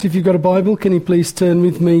If you've got a Bible, can you please turn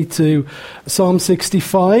with me to Psalm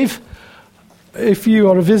 65? If you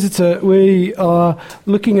are a visitor, we are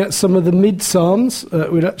looking at some of the mid-psalms.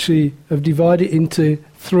 We'd actually have divided into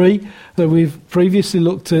three. So we've previously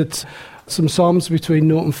looked at some psalms between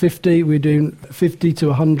 0 and 50. We're doing 50 to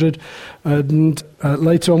 100, and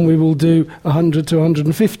later on we will do 100 to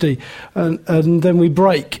 150. And then we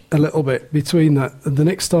break a little bit between that. And the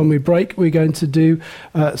next time we break, we're going to do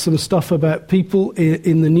some stuff about people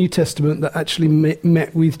in the New Testament that actually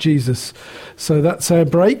met with Jesus. So that's our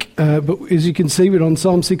break. But as you can see, we're on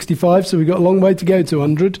Psalm 65, so we've got a long way to go to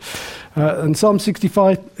 100. And Psalm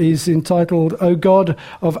 65 is entitled, O God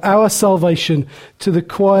of our salvation, to the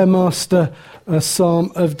choir master, a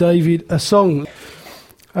psalm of David, a song.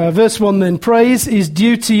 Verse 1 then, praise is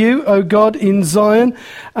due to you, O God, in Zion,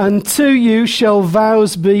 and to you shall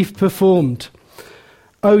vows be performed.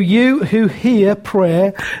 O you who hear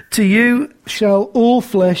prayer, to you shall all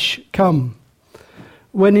flesh come.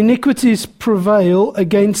 When iniquities prevail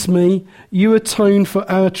against me, you atone for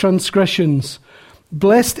our transgressions.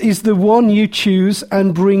 Blessed is the one you choose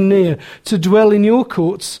and bring near to dwell in your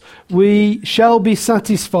courts. We shall be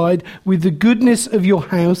satisfied with the goodness of your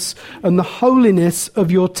house and the holiness of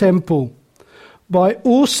your temple. By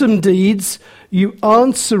awesome deeds you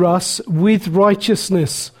answer us with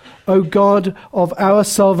righteousness, O God of our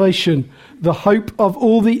salvation, the hope of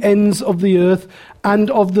all the ends of the earth and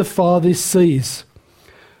of the farthest seas.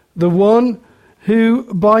 The one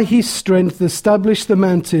who by his strength established the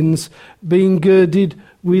mountains, being girded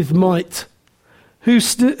with might, who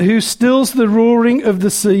stills the roaring of the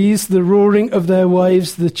seas, the roaring of their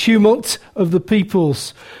waves, the tumult of the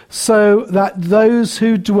peoples, so that those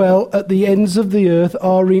who dwell at the ends of the earth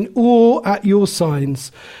are in awe at your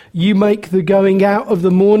signs. You make the going out of the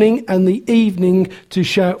morning and the evening to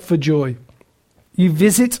shout for joy. You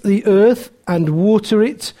visit the earth and water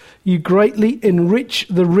it. You greatly enrich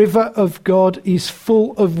the river of God is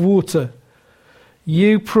full of water.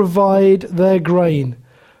 You provide their grain,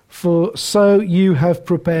 for so you have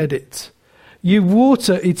prepared it. You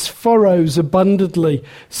water its furrows abundantly,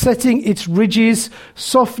 setting its ridges,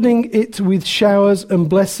 softening it with showers and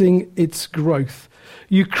blessing its growth.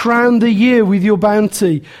 You crown the year with your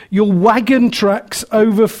bounty. Your wagon tracks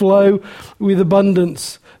overflow with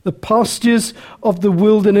abundance. The pastures of the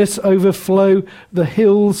wilderness overflow. The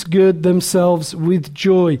hills gird themselves with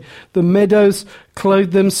joy. The meadows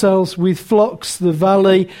clothe themselves with flocks. The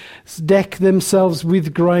valleys deck themselves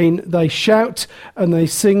with grain. They shout and they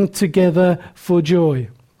sing together for joy.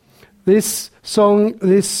 This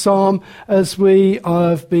psalm, as we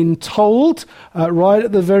have been told right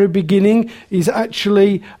at the very beginning, is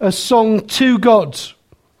actually a song to God.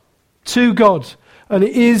 To God. And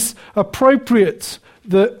it is appropriate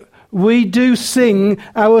that we do sing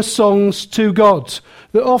our songs to God.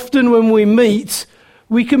 That often when we meet,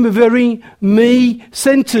 we can be very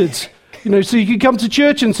me-centered. So you can come to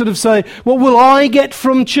church and sort of say, what will I get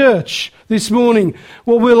from church this morning?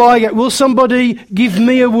 What will I get? Will somebody give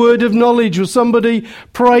me a word of knowledge? Will somebody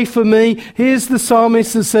pray for me? Here's the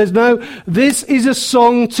psalmist that says, no, this is a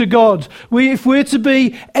song to God. If we're to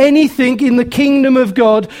be anything in the kingdom of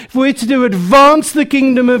God, if we're to advance the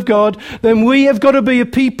kingdom of God, then we have got to be a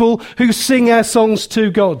people who sing our songs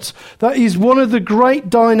to God. That is one of the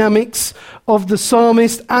great dynamics of the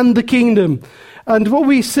psalmist and the kingdom. And what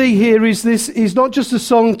we see here is this is not just a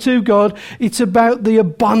song to God, it's about the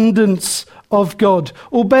abundance of God.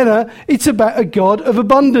 Or better, it's about a God of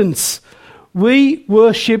abundance. We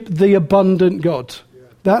worship the abundant God.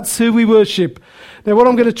 That's who we worship. Now what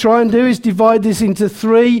I'm going to try and do is divide this into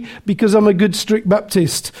three because I'm a good strict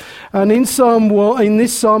Baptist. And in this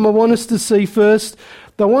psalm I want us to see first,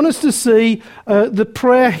 the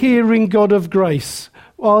prayer-hearing God of grace.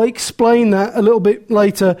 I'll explain that a little bit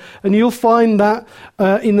later, and you'll find that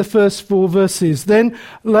in the first 4 verses. Then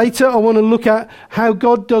later I want to look at how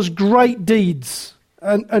God does great deeds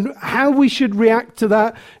and how we should react to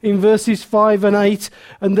that in verses 5 and 8.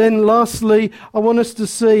 And then lastly, I want us to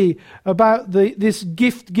see about this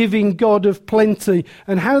gift-giving God of plenty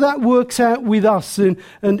and how that works out with us and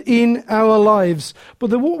in our lives. But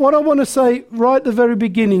what I want to say right at the very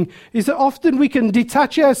beginning is that often we can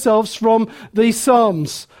detach ourselves from these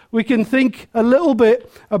psalms. We can think a little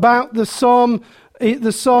bit about the psalmist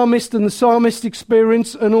and the psalmist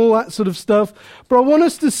experience and all that sort of stuff. But I want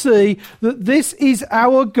us to see that this is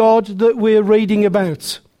our God that we're reading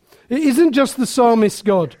about. It isn't just the psalmist's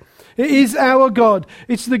God. It is our God.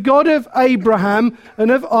 It's the God of Abraham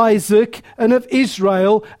and of Isaac and of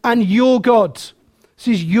Israel and your God. This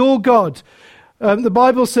is your God. The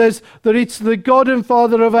Bible says that it's the God and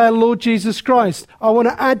Father of our Lord Jesus Christ. I want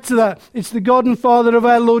to add to that. It's the God and Father of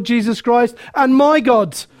our Lord Jesus Christ and my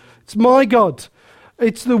God. It's my God.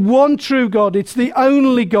 It's the one true God. It's the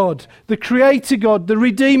only God, the Creator God, the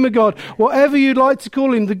Redeemer God, whatever you'd like to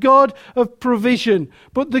call him, the God of provision.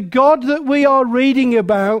 But the God that we are reading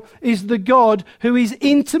about is the God who is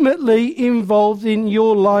intimately involved in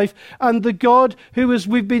your life, and the God who, as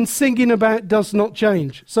we've been singing about, does not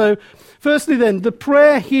change. So, firstly then, the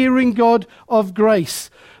prayer-hearing God of grace.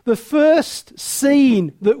 The first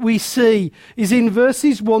scene that we see is in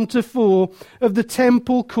verses 1 to 4 of the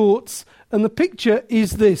temple courts. And the picture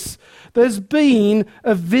is this. There's been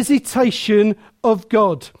a visitation of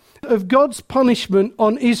God, of God's punishment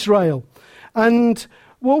on Israel. And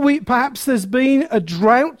perhaps there's been a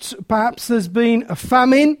drought, perhaps there's been a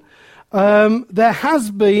famine, there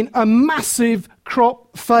has been a massive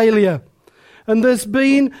crop failure. And there's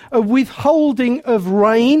been a withholding of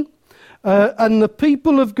rain. And the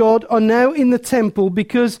people of God are now in the temple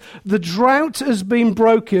because the drought has been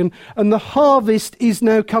broken and the harvest is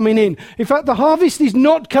now coming in. In fact, the harvest is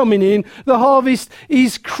not coming in. The harvest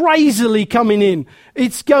is crazily coming in.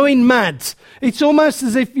 It's going mad. It's almost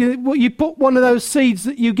as if you put one of those seeds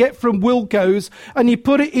that you get from Wilco's and you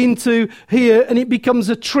put it into here and it becomes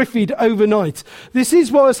a triffid overnight. This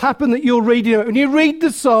is what has happened that you're reading. When you read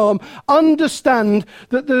the psalm, understand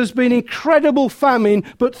that there's been incredible famine,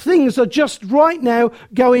 but things are just right now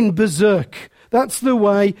going berserk. That's the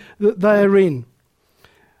way that they're in.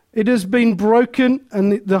 It has been broken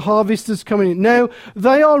and the harvest is coming in. Now,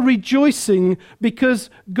 they are rejoicing because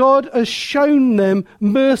God has shown them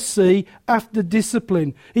mercy after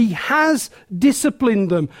discipline. He has disciplined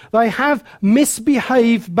them. They have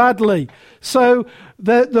misbehaved badly. So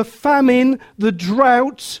the famine, the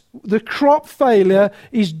drought, the crop failure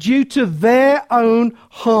is due to their own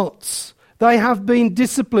hearts. They have been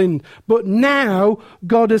disciplined, but now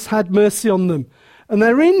God has had mercy on them. And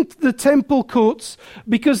they're in the temple courts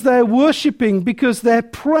because they're worshipping, because their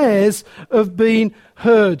prayers have been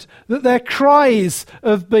heard, that their cries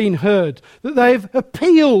have been heard, that they've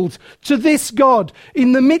appealed to this God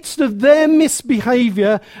in the midst of their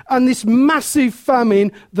misbehavior and this massive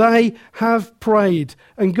famine. They have prayed,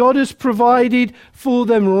 and God has provided for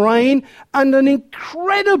them rain and an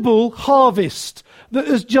incredible harvest that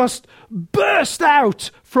has just burst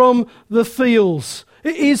out from the fields.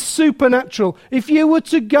 It is supernatural. If you were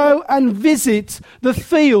to go and visit the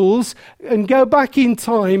fields and go back in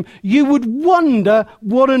time, you would wonder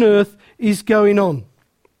what on earth is going on.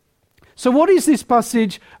 So what is this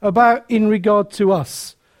passage about in regard to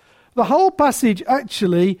us? The whole passage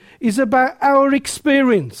actually is about our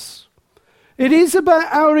experience. It is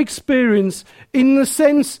about our experience in the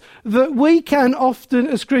sense that we can often,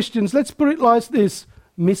 as Christians, let's put it like this,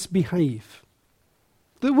 misbehave.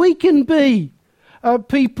 That we can be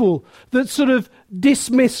people that sort of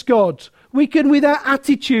dismiss God. We can, with our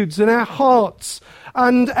attitudes and our hearts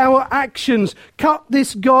and our actions, cut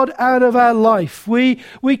this God out of our life. We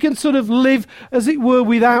can sort of live, as it were,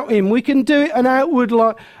 without him. We can do it an outward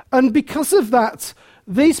life. And because of that,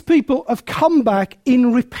 these people have come back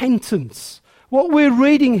in repentance. What we're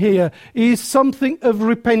reading here is something of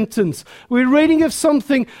repentance. We're reading of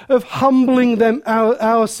something of humbling them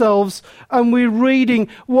ourselves, and we're reading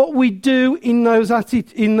what we do in when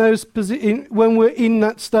we're in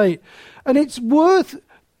that state. And it's worth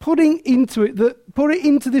putting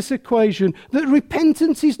into this equation that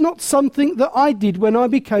repentance is not something that I did when I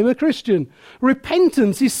became a Christian.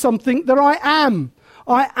 Repentance is something that I am.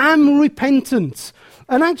 I am repentant.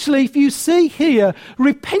 And actually, if you see here,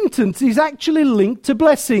 repentance is actually linked to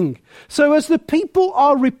blessing. So as the people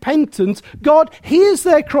are repentant, God hears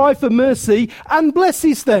their cry for mercy and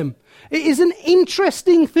blesses them. It is an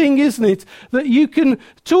interesting thing, isn't it, that you can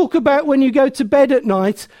talk about when you go to bed at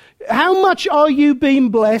night. How much are you being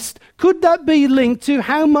blessed? Could that be linked to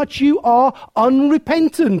how much you are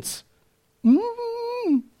unrepentant?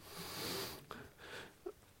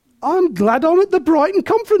 I'm glad I'm at the Brighton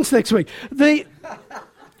conference next week. The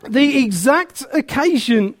exact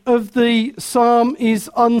occasion of the psalm is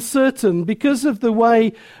uncertain because of the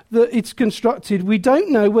way that it's constructed. We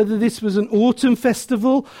don't know whether this was an autumn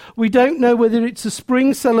festival. We don't know whether it's a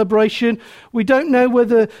spring celebration. We don't know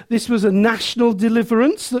whether this was a national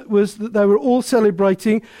deliverance that they were all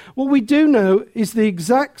celebrating. What we do know is the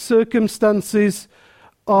exact circumstances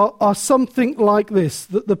are something like this,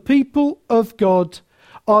 that the people of God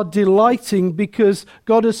are delighting because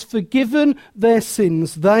God has forgiven their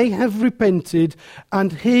sins. They have repented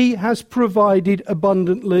and he has provided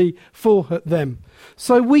abundantly for them.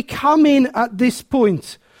 So we come in at this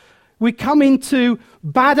point. We come into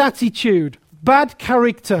bad attitude, bad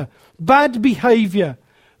character, bad behavior,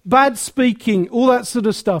 bad speaking, all that sort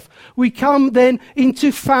of stuff. We come then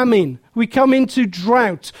into famine. We come into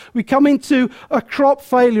drought. We come into a crop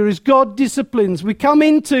failure as God disciplines. We come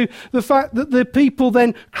into the fact that the people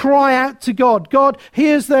then cry out to God. God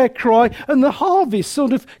hears their cry, and the harvest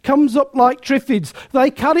sort of comes up like triffids. They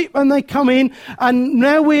cut it and they come in, and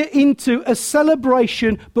now we're into a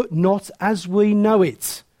celebration, but not as we know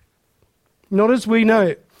it. Not as we know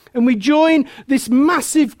it. And we join this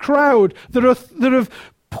massive crowd that have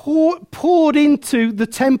poured into the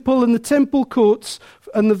temple and the temple courts.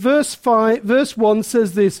 And the verse 1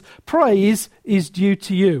 says this: praise is due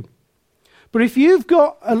to you. But if you've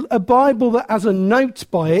got a Bible that has a note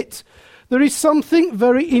by it, there is something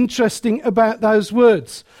very interesting about those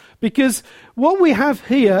words. Because what we have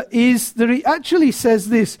here is that it actually says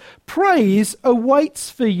this: praise awaits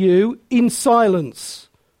for you in silence.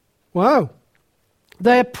 Wow.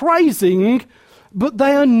 They're praising, but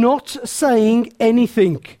they are not saying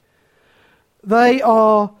anything. They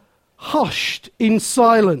are hushed in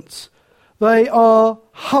silence. They are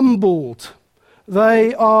humbled.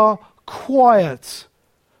 They are quiet.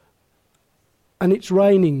 And it's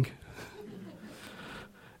raining.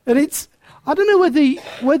 And I don't know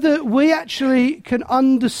whether we actually can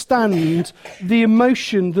understand the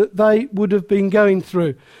emotion that they would have been going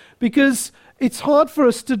through. Because it's hard for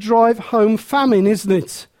us to drive home famine, isn't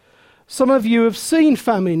it? Some of you have seen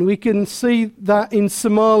famine. We can see that in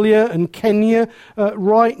Somalia and Kenya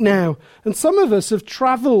right now. And some of us have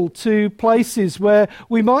travelled to places where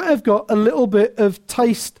we might have got a little bit of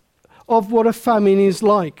taste of what a famine is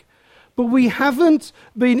like. But we haven't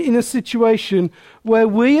been in a situation where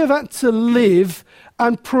we have had to live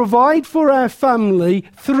and provide for our family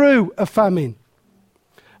through a famine.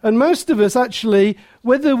 And most of us actually,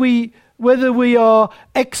 whether we are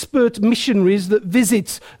expert missionaries that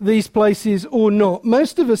visit these places or not,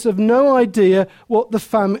 most of us have no idea what a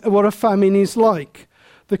famine is like.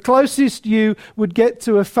 The closest you would get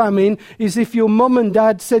to a famine is if your mum and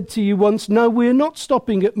dad said to you once, no, we're not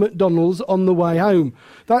stopping at McDonald's on the way home.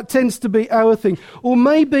 That tends to be our thing. Or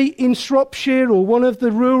maybe in Shropshire or one of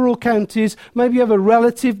the rural counties, maybe you have a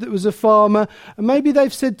relative that was a farmer, and maybe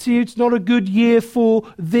they've said to you, it's not a good year for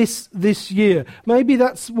this year. Maybe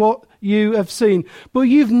that's what you have seen. But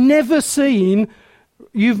we have never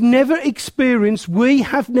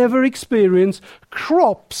experienced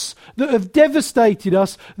crops that have devastated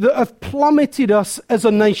us, that have plummeted us as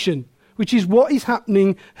a nation, which is what is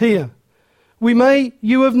happening here.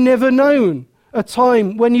 You have never known a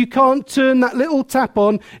time when you can't turn that little tap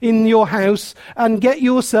on in your house and get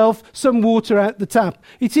yourself some water out the tap.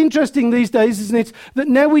 It's interesting these days, isn't it, that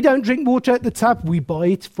now we don't drink water out the tap, we buy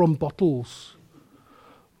it from bottles.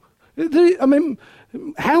 I mean,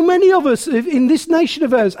 how many of us in this nation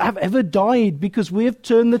of ours have ever died because we have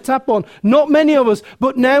turned the tap on? Not many of us,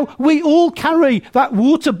 but now we all carry that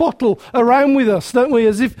water bottle around with us, don't we?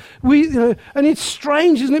 As if and it's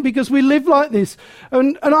strange, isn't it? Because we live like this.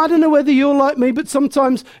 And I don't know whether you're like me, but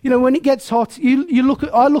sometimes, when it gets hot,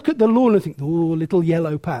 I look at the lawn and think, oh, little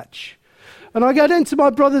yellow patch. And I go down to my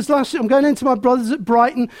brother's I'm going down to my brother's at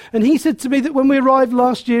Brighton, and he said to me that when we arrived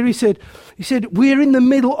last year, he said, we're in the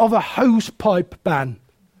middle of a hose pipe ban.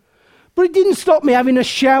 But it didn't stop me having a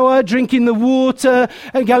shower, drinking the water,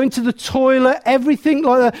 and going to the toilet, everything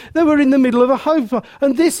like that. They were in the middle of a hose pipe.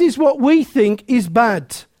 And this is what we think is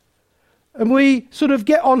bad. And we sort of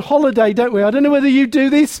get on holiday, don't we? I don't know whether you do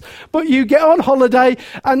this, but you get on holiday,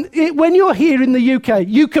 and when you're here in the UK,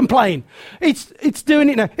 you complain. It's doing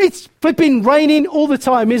it now. It's flipping raining all the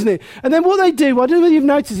time, isn't it? And then what they do, I don't know whether you've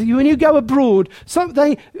noticed it, when you go abroad,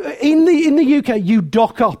 in the UK, you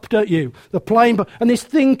dock up, don't you? The plane, and this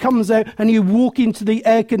thing comes out, and you walk into the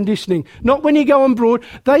air conditioning. Not when you go on board.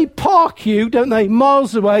 They park you, don't they,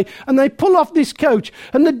 miles away, and they pull off this coach,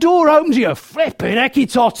 and the door opens, you go, flipping heck,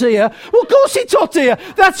 it's hot here. Well, of course it's hot here.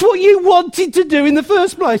 That's what you wanted to do in the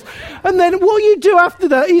first place. And then what you do after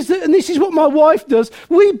that is that, and this is what my wife does,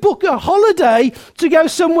 we book a holiday to go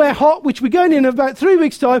somewhere hot, which we're going in about 3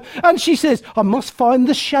 weeks' time, and she says, I must find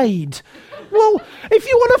the shade. Well, if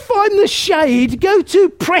you want to find the shade, go to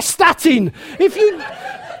Prestatyn. If you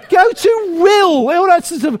go to Rill, all that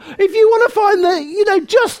sort of stuff. If you want to find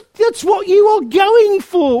that's what you are going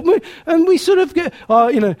for. And we sort of get,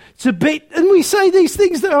 it's a bit, and we say these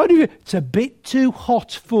things that it's a bit too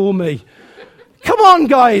hot for me. Come on,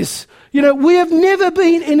 guys. We have never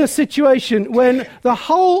been in a situation when the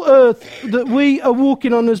whole earth that we are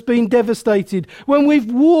walking on has been devastated, when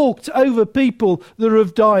we've walked over people that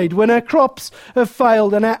have died, when our crops have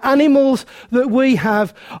failed and our animals that we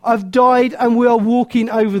have died and we are walking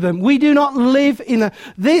over them. We do not live in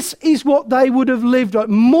this is what they would have lived like.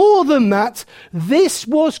 More than that, this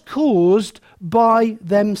was caused by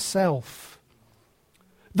themselves.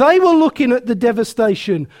 They were looking at the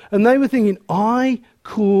devastation and they were thinking, I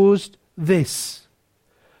caused this.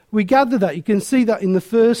 We gather that. You can see that in the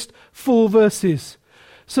first 4 verses.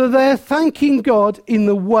 So they're thanking God in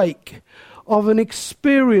the wake of an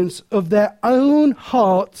experience of their own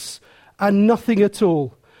hearts and nothing at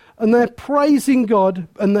all. And they're praising God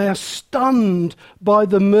and they are stunned by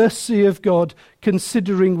the mercy of God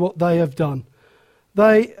considering what they have done.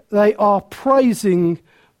 They are praising,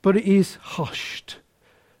 but it is hushed.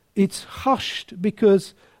 It's hushed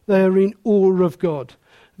because they are in awe of God.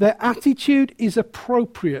 Their attitude is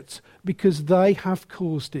appropriate because they have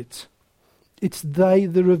caused it. It's they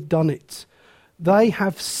that have done it. They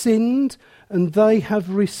have sinned and they have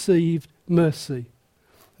received mercy.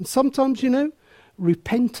 And sometimes,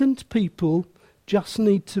 repentant people just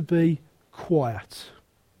need to be quiet.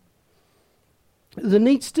 There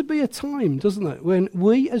needs to be a time, doesn't it, when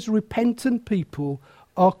we as repentant people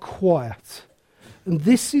are quiet. And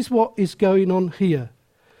this is what is going on here.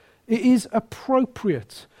 It is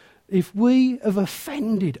appropriate. If we have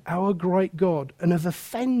offended our great God and have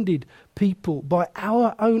offended people by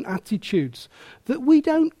our own attitudes, that we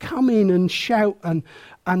don't come in and shout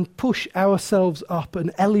and push ourselves up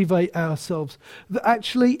and elevate ourselves, that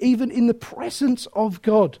actually even in the presence of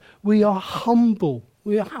God, we are humble.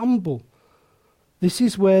 We are humble. This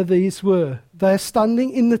is where these were. They're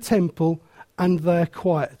standing in the temple and they're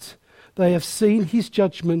quiet. They have seen his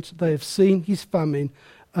judgment, they have seen his famine,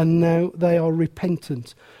 and now they are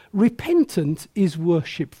repentant. Repentant is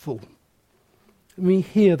worshipful. Let me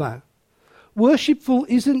hear that. Worshipful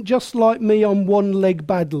isn't just like me on one leg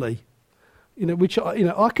badly, which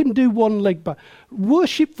I can do one leg bad.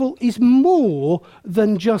 Worshipful is more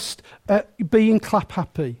than just being clap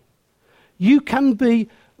happy. You can be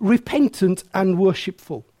repentant and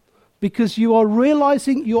worshipful because you are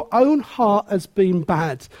realizing your own heart has been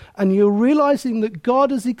bad and you're realizing that God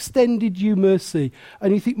has extended you mercy,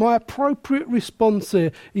 and you think my appropriate response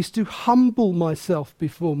here is to humble myself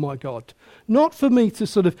before my God, not for me to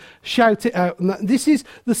sort of shout it out. And this is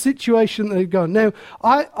the situation they're going. Now,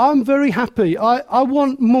 I'm very happy. I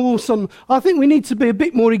want more. I think we need to be a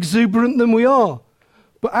bit more exuberant than we are.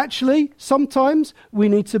 But actually, sometimes we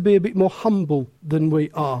need to be a bit more humble than we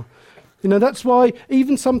are. That's why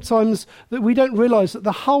even sometimes that we don't realise that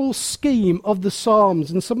the whole scheme of the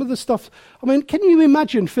Psalms and some of the stuff, can you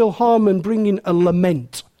imagine Phil Harmon bringing a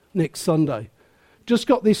lament next Sunday? Just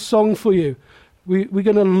got this song for you. We're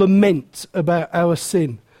going to lament about our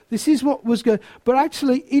sin. This is what was going, but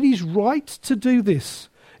actually it is right to do this.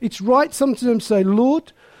 It's right sometimes to say,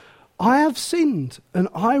 Lord, I have sinned and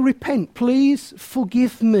I repent. Please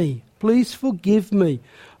forgive me. Please forgive me.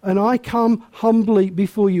 And I come humbly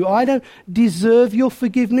before you. I don't deserve your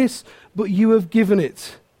forgiveness, but you have given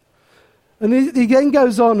it. And it again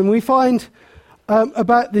goes on, and we find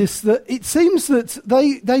about this that it seems that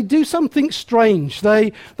they do something strange.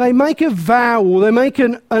 They make a vow, or they make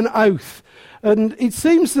an oath. And it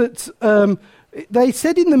seems that they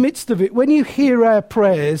said in the midst of it, when you hear our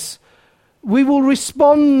prayers, we will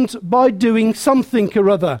respond by doing something or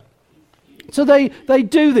other. So they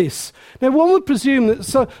do this. Now, one would presume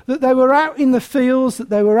that they were out in the fields, that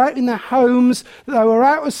they were out in their homes, that they were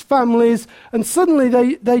out as families, and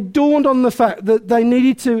suddenly they dawned on the fact that they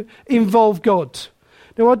needed to involve God.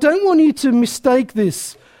 Now, I don't want you to mistake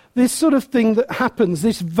this sort of thing that happens,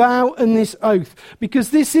 this vow and this oath,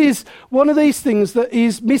 because this is one of these things that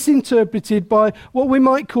is misinterpreted by what we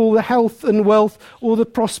might call the health and wealth or the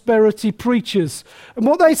prosperity preachers. And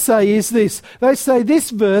what they say is this. They say this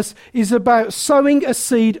verse is about sowing a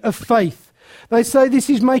seed of faith. They say this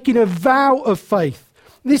is making a vow of faith.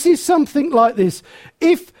 This is something like this.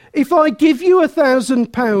 If I give you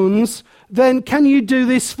 £1,000, then can you do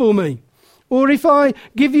this for me? Or if I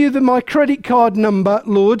give you my credit card number,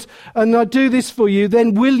 Lord, and I do this for you,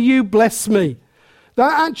 then will you bless me?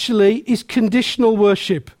 That actually is conditional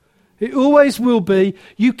worship. It always will be.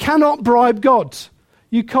 You cannot bribe God.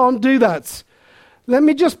 You can't do that. Let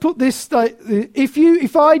me just put this.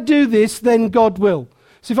 If I do this, then God will.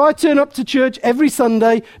 So if I turn up to church every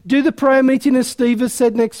Sunday, do the prayer meeting as Steve has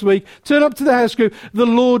said next week, turn up to the house group, the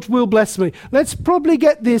Lord will bless me. Let's probably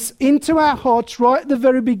get this into our hearts right at the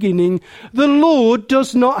very beginning. The Lord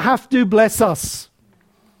does not have to bless us.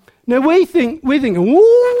 Now we think,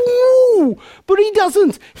 ooh, but he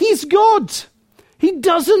doesn't. He's God. He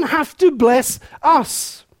doesn't have to bless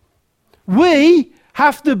us. We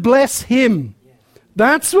have to bless him.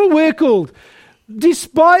 That's what we're called.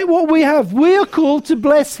 Despite what we have, we are called to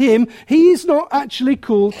bless him. He is not actually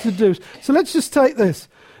called to do. So let's just take this.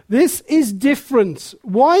 This is different.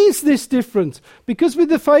 Why is this different? Because with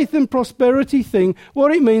the faith and prosperity thing,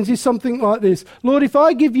 what it means is something like this: Lord, if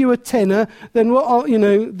I give you a tenner, then what?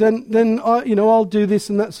 I'll do this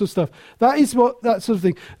and that sort of stuff. That sort of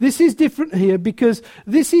thing. This is different here because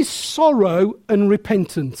this is sorrow and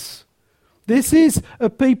repentance. This is a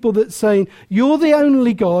people that's saying, you're the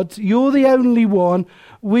only God, you're the only one.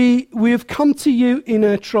 We have come to you in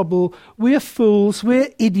our trouble. We're fools, we're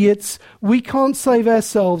idiots. We can't save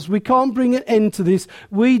ourselves. We can't bring an end to this.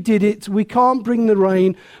 We did it. We can't bring the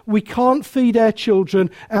rain. We can't feed our children.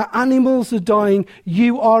 Our animals are dying.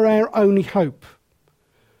 You are our only hope.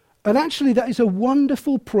 And actually, that is a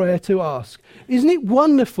wonderful prayer to ask. Isn't it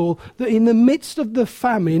wonderful that in the midst of the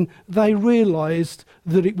famine, they realized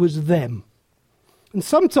that it was them? And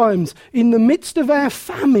sometimes in the midst of our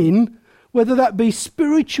famine, whether that be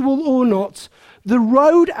spiritual or not, the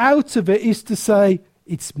road out of it is to say,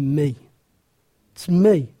 it's me. It's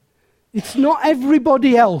me. It's not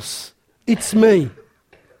everybody else. It's me.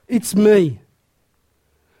 It's me.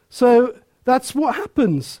 So that's what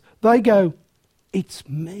happens. They go, it's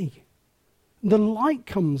me. The light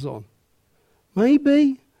comes on.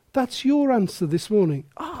 Maybe that's your answer this morning.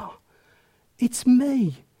 It's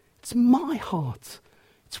me. It's my heart.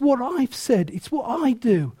 It's what I've said. It's what I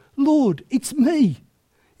do. Lord, it's me.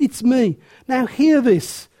 It's me. Now hear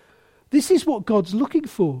this. This is what God's looking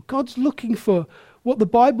for. God's looking for what the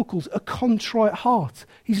Bible calls a contrite heart.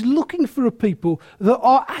 He's looking for a people that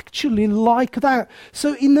are actually like that.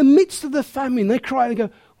 So in the midst of the famine, they cry and go,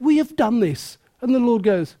 we have done this. And the Lord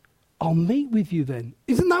goes, I'll meet with you then.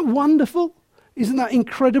 Isn't that wonderful? Isn't that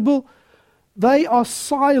incredible? They are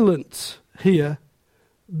silent here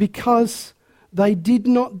because they did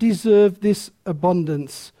not deserve this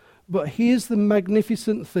abundance. But here's the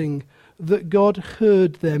magnificent thing, that God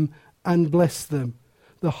heard them and blessed them.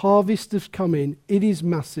 The harvest has come in. It is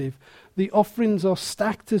massive. The offerings are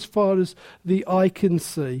stacked as far as the eye can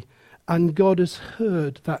see. And God has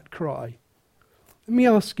heard that cry. Let me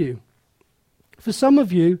ask you, for some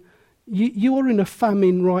of you, you are in a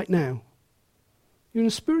famine right now. You're in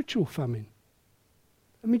a spiritual famine.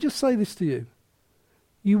 Let me just say this to you.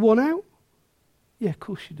 You want out? Yeah, of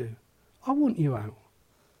course you do. I want you out.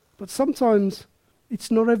 But sometimes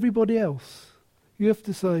it's not everybody else. You have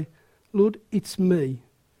to say, Lord, it's me.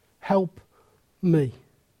 Help me.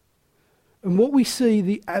 And what we see,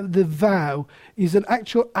 the vow, is an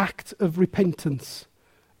actual act of repentance.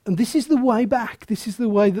 And this is the way back. This is the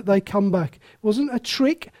way that they come back. It wasn't a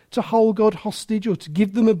trick to hold God hostage or to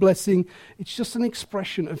give them a blessing. It's just an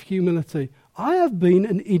expression of humility. I have been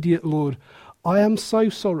an idiot, Lord. I am so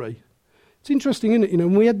sorry. It's interesting, isn't it?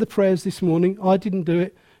 When we had the prayers this morning, I didn't do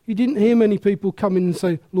it. You didn't hear many people come in and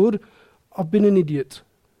say, Lord, I've been an idiot.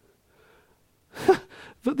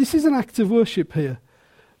 But this is an act of worship here.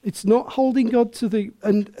 It's not holding God to the...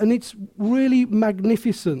 And it's really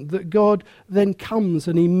magnificent that God then comes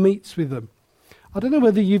and he meets with them. I don't know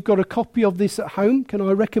whether you've got a copy of this at home. Can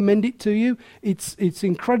I recommend it to you? It's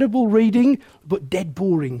incredible reading, but dead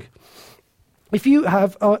boring. If you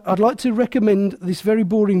have, I'd like to recommend this very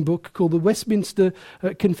boring book called The Westminster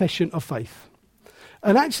Confession of Faith.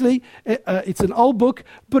 And actually, it's an old book,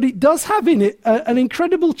 but it does have in it an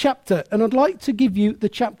incredible chapter. And I'd like to give you the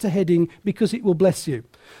chapter heading because it will bless you.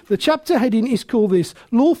 The chapter heading is called this,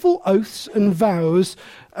 Lawful Oaths and Vows,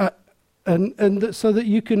 and so that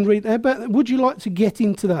you can read. But would you like to get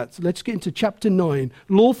into that? So let's get into chapter 9,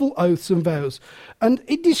 Lawful Oaths and Vows. And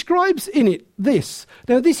it describes in it this.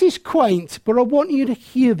 Now, this is quaint, but I want you to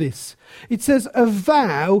hear this. It says, a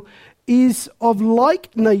vow is of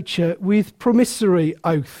like nature with promissory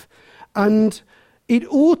oath, and it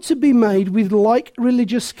ought to be made with like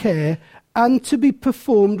religious care and to be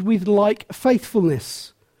performed with like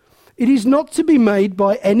faithfulness. It is not to be made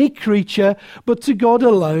by any creature, but to God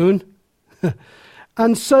alone.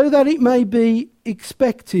 And so that it may be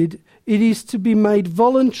expected, it is to be made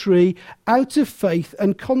voluntary out of faith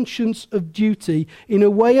and conscience of duty in a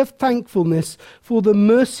way of thankfulness for the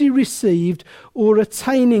mercy received or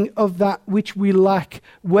attaining of that which we lack,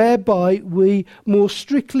 whereby we more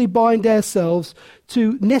strictly bind ourselves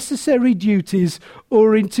to necessary duties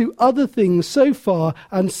or into other things so far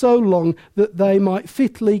and so long that they might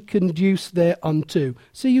fitly conduce thereunto.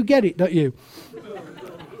 So you get it, don't you?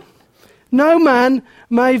 No man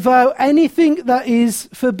may vow anything that is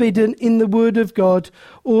forbidden in the word of God,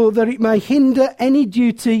 or that it may hinder any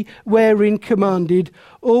duty wherein commanded,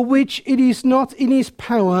 or which it is not in his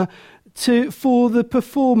power for the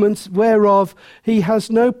performance whereof he has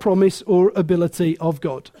no promise or ability of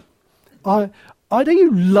God. I don't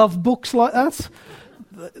you love books like that?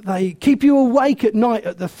 They keep you awake at night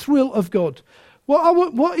at the thrill of God.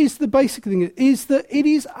 What is the basic thing? Is that it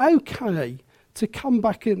is okay to come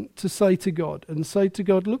back and to say to God,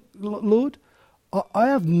 look, Lord, I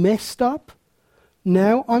have messed up.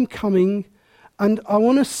 Now I'm coming, and I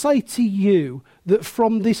want to say to you that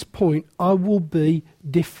from this point I will be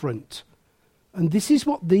different. And this is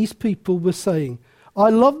what these people were saying. I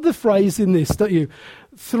love the phrase in this, don't you?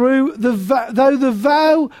 Though the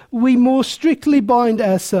vow we more strictly bind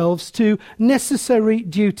ourselves to necessary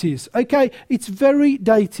duties. Okay, it's very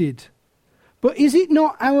dated. But is it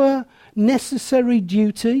not our necessary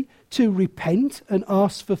duty to repent and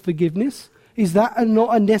ask for forgiveness? Is that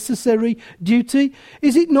not a necessary duty?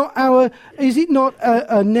 Is it not a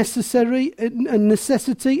necessity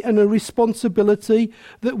and a responsibility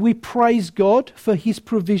that we praise God for his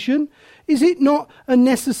provision? Is it not a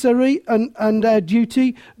necessary and our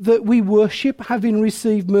duty that we worship having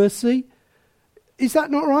received mercy? Is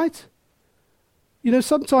that not right? You know,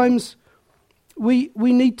 sometimes we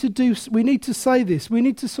need to say this. We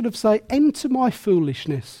need to sort of say, enter my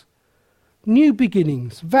foolishness. New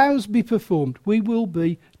beginnings, vows be performed. We will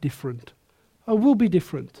be different. I will be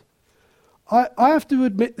different. I have to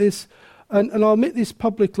admit this, and I'll admit this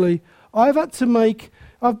publicly.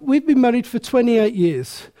 We've been married for 28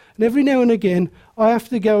 years. And every now and again, I have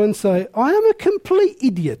to go and say, I am a complete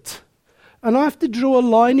idiot. And I have to draw a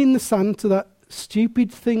line in the sand to that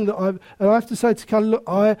stupid thing and I have to say to Callie, look,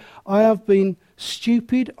 I have been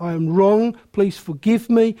stupid. I am wrong. Please forgive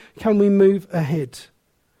me. Can we move ahead?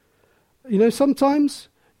 You know, sometimes,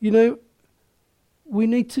 we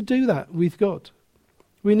need to do that with God.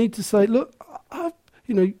 We need to say, look,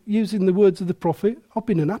 using the words of the prophet, I've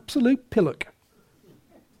been an absolute pillock.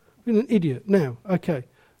 I've been an idiot. Now, okay,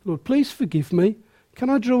 Lord, please forgive me. Can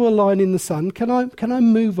I draw a line in the sand? Can I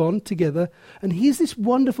move on together? And here's this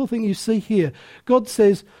wonderful thing you see here. God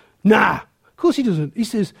says, nah. Of course he doesn't. He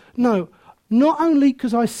says, no, not only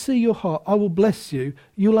because I see your heart, I will bless you,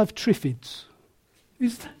 you'll have triffids.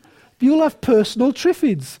 You'll have personal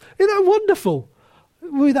triffids. Isn't that wonderful?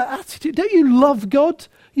 With that attitude. Don't you love God?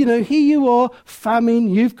 You know, here you are, famine,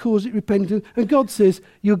 you've caused it, repentance, and God says,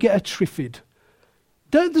 you'll get a triffid.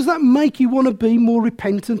 Does that make you want to be more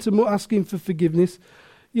repentant and more asking for forgiveness?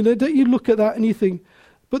 You know, don't you look at that and you think,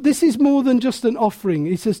 but this is more than just an offering.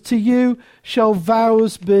 He says, to you shall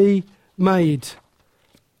vows be made.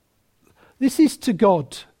 This is to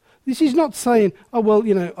God. This is not saying, I'm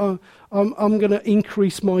going to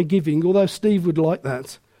increase my giving, although Steve would like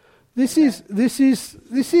that. This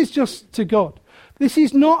is just to God. This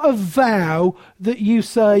is not a vow that you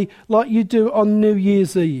say like you do on New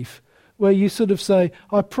Year's Eve, where you sort of say,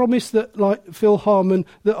 I promise that, like Phil Harmon,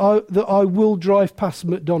 that I will drive past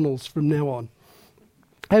McDonald's from now on.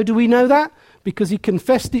 How do we know that? Because he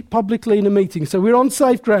confessed it publicly in a meeting. So we're on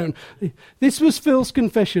safe ground. This was Phil's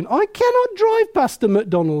confession. I cannot drive past a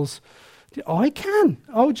McDonald's. I can.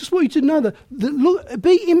 I just want you to know that look,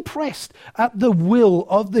 be impressed at the will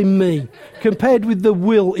of the me compared with the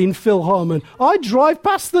will in Phil Harmon. I drive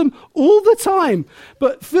past them all the time.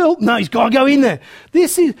 But Phil, no, he's got to go in there.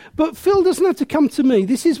 But Phil doesn't have to come to me.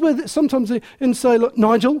 This is where sometimes they and say, look,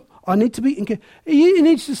 Nigel, I need to be in care. He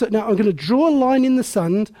needs to say, now I'm going to draw a line in the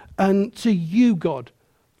sand and to you, God.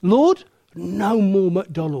 Lord, no more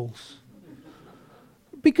McDonald's.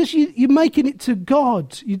 Because you're making it to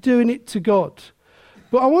God. You're doing it to God.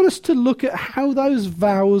 But I want us to look at how those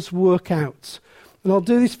vows work out. And I'll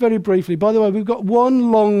do this very briefly. By the way, we've got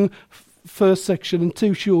one long first section and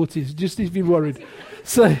two shorties, just if you're worried.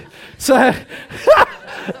 So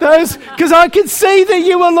those, because I can see that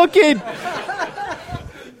you were looking.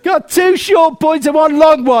 Got two short points and one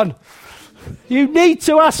long one. You need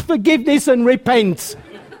to ask forgiveness and repent.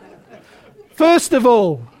 First of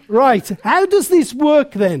all, right, how does this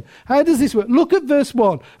work then? How does this work? Look at verse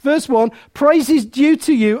 1. Verse 1, praise is due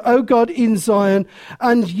to you, O God, in Zion,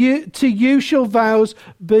 and to you shall vows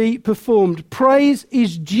be performed. Praise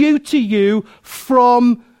is due to you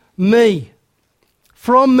from me.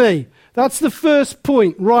 From me. That's the first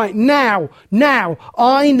point. Right, now,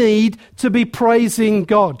 I need to be praising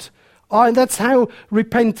God. That's how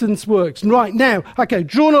repentance works. Right, now, okay,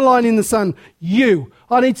 drawn a line in the sand.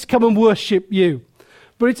 I need to come and worship you.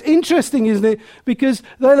 But it's interesting, isn't it? Because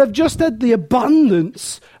they'll have just had the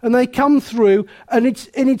abundance and they come through and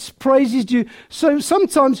it's praises due. So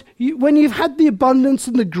sometimes when you've had the abundance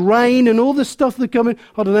and the grain and all the stuff that come in,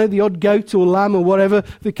 I don't know, the odd goat or lamb or whatever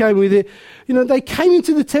that came with it, they came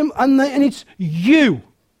into the temple and it's you.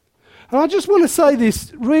 And I just want to say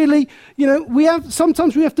this, really,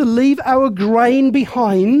 sometimes we have to leave our grain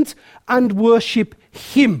behind and worship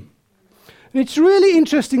him. And it's really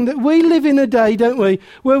interesting that we live in a day, don't we,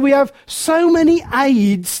 where we have so many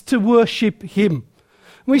aids to worship him.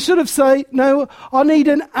 We sort of say, no, I need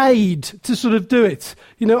an aid to sort of do it.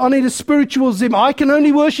 I need a spiritual Zimmer. I can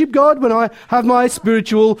only worship God when I have my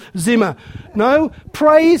spiritual Zimmer. No,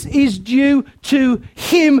 praise is due to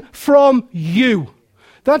him from you.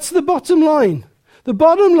 That's the bottom line. The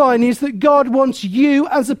bottom line is that God wants you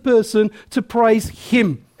as a person to praise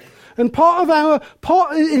him. And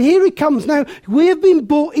and here it comes now, we have been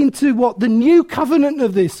brought into the new covenant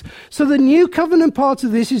of this. So the new covenant part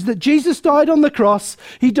of this is that Jesus died on the cross,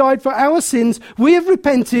 he died for our sins, we have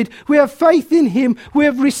repented, we have faith in him, we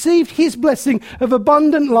have received his blessing of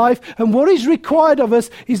abundant life, and what is required of us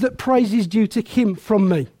is that praise is due to him from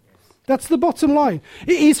me. That's the bottom line.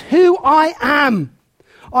 It is who I am.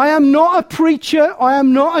 I am not a preacher, I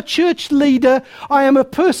am not a church leader, I am a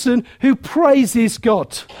person who praises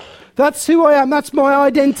God. That's who I am. That's my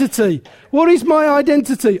identity. What is my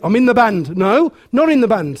identity? I'm in the band. No, not in the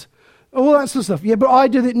band. All that sort of stuff. Yeah, but I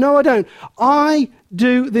do it. No, I don't. I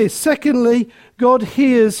do this. Secondly, God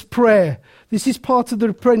hears prayer. This is part of the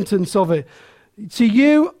repentance of it. To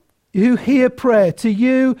you who hear prayer, to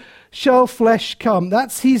you shall flesh come.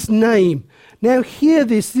 That's his name. Now hear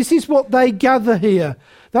this. This is what they gather here.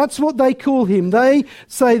 That's what they call him. They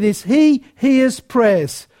say this. He hears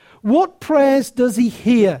prayers. What prayers does he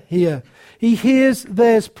hear here? He hears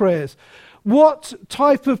their prayers. What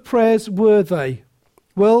type of prayers were they?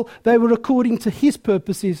 Well, they were according to his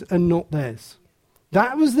purposes and not theirs.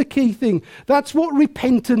 That was the key thing. That's what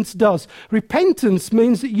repentance does. Repentance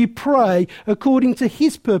means that you pray according to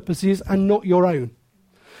his purposes and not your own.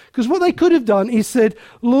 Because what they could have done is said,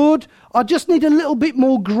 Lord, I just need a little bit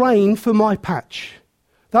more grain for my patch.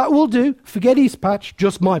 That will do. Forget his patch,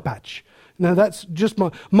 just my patch. Now that's just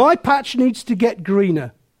my patch needs to get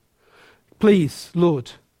greener. Please,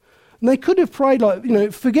 Lord. And they could have prayed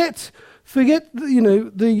forget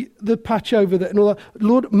the patch over there and all that.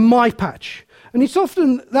 Lord, my patch. And it's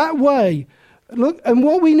often that way. Look, and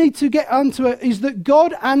what we need to get onto it is that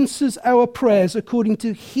God answers our prayers according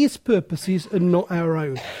to his purposes and not our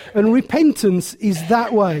own. And repentance is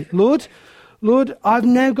that way. Lord, I've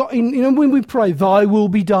now got in, when we pray, thy will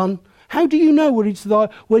be done. How do you know what it's thy?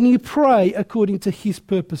 When you pray according to his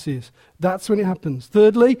purposes. That's when it happens.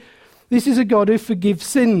 Thirdly, this is a God who forgives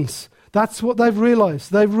sins. That's what they've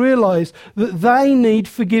realized. They've realized that they need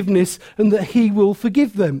forgiveness and that he will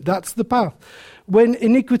forgive them. That's the path. When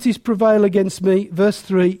iniquities prevail against me, verse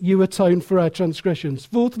 3, you atone for our transgressions.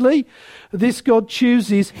 Fourthly, this God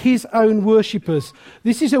chooses his own worshippers.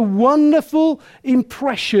 This is a wonderful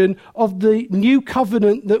impression of the new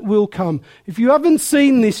covenant that will come. If you haven't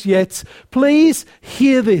seen this yet, please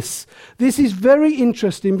hear this. This is very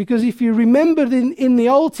interesting because if you remember in the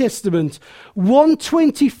Old Testament,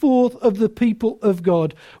 1/24 of the people of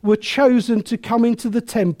God were chosen to come into the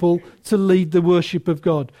temple to lead the worship of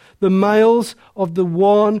God. The males of the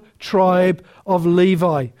one tribe of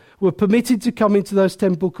Levi were permitted to come into those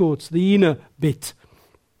temple courts, the inner bit,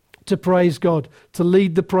 to praise God, to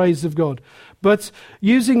lead the praise of God. But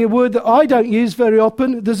using a word that I don't use very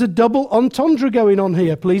often, there's a double entendre going on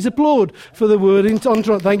here. Please applaud for the word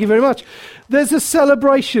entendre. Thank you very much. There's a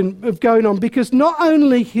celebration of going on because not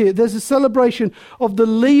only here, there's a celebration of the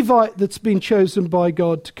Levite that's been chosen by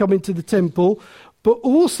God to come into the temple, but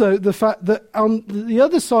also the fact that on the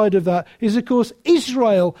other side of that is, of course,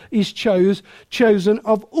 Israel is chosen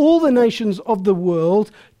of all the nations of the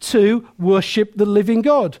world to worship the living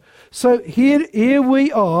God. So here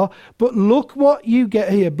we are, but look what you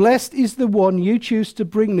get here. Blessed is the one you choose to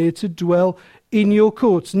bring near to dwell in your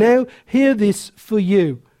courts. Now, hear this for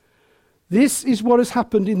you. This is what has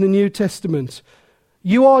happened in the New Testament.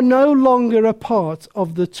 You are no longer a part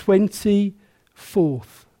of the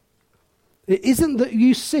 24th. It isn't that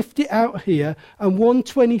you sift it out here and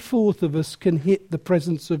 1/24 of us can hit the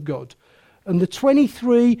presence of God. And the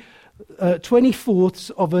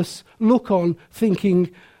 24ths of us look on thinking,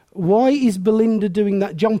 why is Belinda doing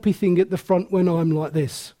that jumpy thing at the front when I'm like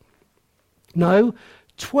this? No,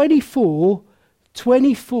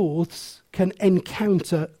 24/24ths can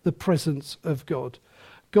encounter the presence of God.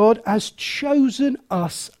 God has chosen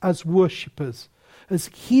us as worshippers. as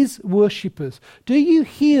his worshippers. Do you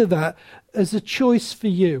hear that as a choice for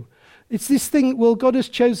you? It's this thing, well, God has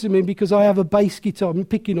chosen me because I have a bass guitar. I'm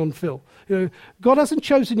picking on Phil. God hasn't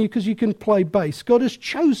chosen you because you can play bass. God has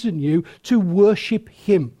chosen you to worship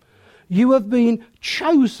him. You have been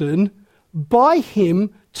chosen by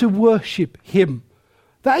him to worship him.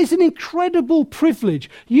 That is an incredible privilege.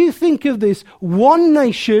 You think of this, one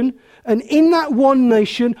nation, and in that one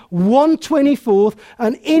nation, 1/24th,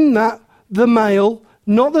 and in that, the male,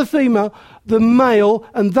 not the female, the male,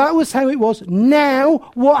 and that was how it was.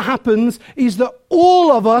 Now, what happens is that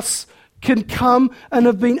all of us can come and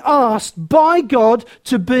have been asked by God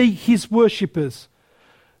to be his worshippers.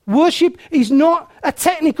 Worship is not a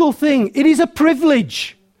technical thing. It is a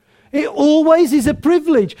privilege. It always is a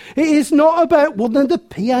privilege. It is not about, well, then the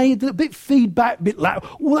PA, the bit feedback, bit loud.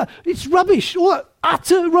 All that. It's rubbish. All that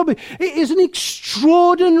utter rubbish. It is an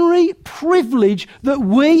extraordinary privilege that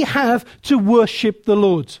we have to worship the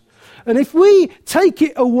Lord. And if we take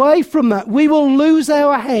it away from that, we will lose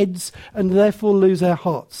our heads and therefore lose our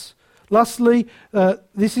hearts. Lastly,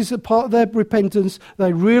 this is a part of their repentance.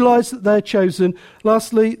 They realise that they're chosen.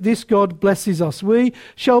 Lastly, this God blesses us. We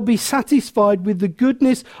shall be satisfied with the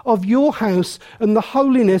goodness of your house and the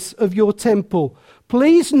holiness of your temple.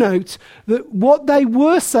 Please note that what they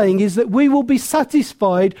were saying is that we will be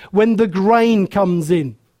satisfied when the grain comes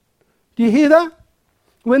in. Do you hear that?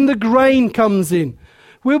 When the grain comes in.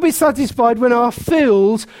 We'll be satisfied when our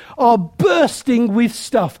fields are bursting with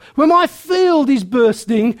stuff. When my field is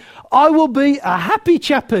bursting, I will be a happy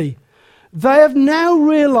chappy. They have now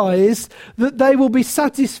realised that they will be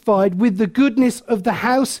satisfied with the goodness of the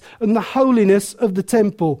house and the holiness of the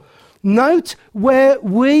temple. Note where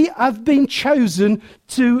we have been chosen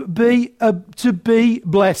to be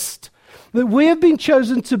blessed. That we have been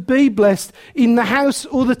chosen to be blessed in the house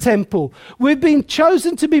or the temple. We've been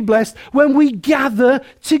chosen to be blessed when we gather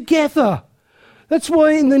together. That's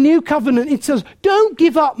why in the New Covenant it says, don't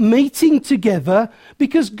give up meeting together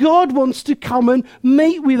because God wants to come and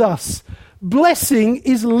meet with us. Blessing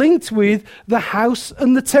is linked with the house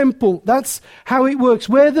and the temple. That's how it works,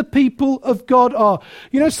 where the people of God are.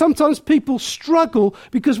 You know, sometimes people struggle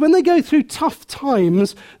because when they go through tough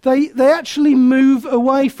times, they actually move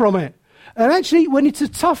away from it. And actually, when it's a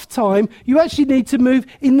tough time, you actually need to move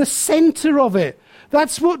in the center of it.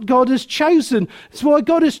 That's what God has chosen. That's why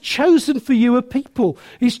God has chosen for you a people.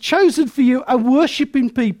 He's chosen for you a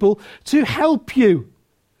worshipping people to help you.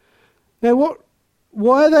 Now,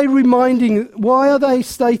 why are they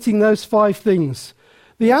stating those 5 things?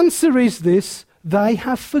 The answer is this: they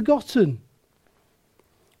have forgotten.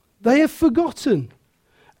 They have forgotten.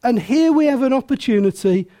 And here we have an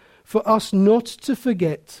opportunity for us not to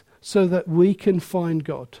forget, so that we can find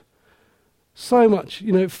God. So much,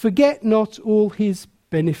 forget not all his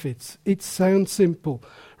benefits. It sounds simple.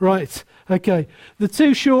 Right, okay. The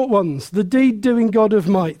 2 short ones, the deed-doing God of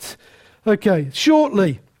might. Okay,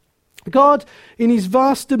 shortly. God, in his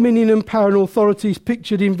vast dominion and power and authority, is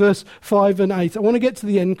pictured in verse 5 and 8. I want to get to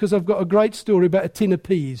the end because I've got a great story about a tin of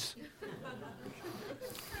peas.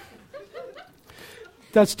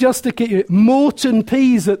 That's just to get you. Morton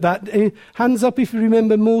Peas at that. Hands up if you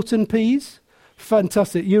remember Morton Peas.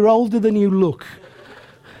 Fantastic. You're older than you look.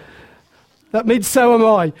 That means so am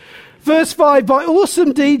I. Verse 5, by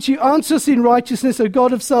awesome deeds you answer us in righteousness, O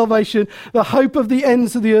God of salvation, the hope of the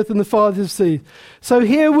ends of the earth and the farthest of the sea. So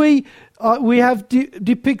here we have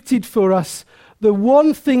depicted for us the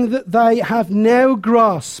one thing that they have now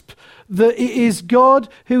grasped, that it is God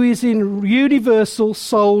who is in universal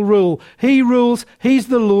sole rule. He rules, he's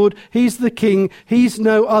the Lord, he's the King, he's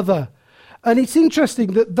no other. And it's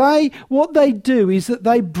interesting that what they do is that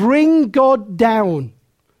they bring God down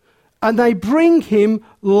and they bring him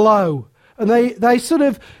low. And they sort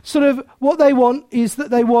of what they want is that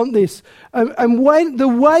they want this. And when the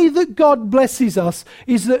way that God blesses us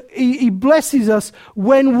is that he blesses us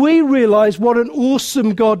when we realize what an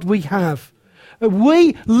awesome God we have.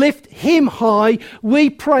 We lift him high, we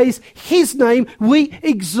praise his name, we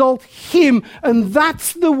exalt him, and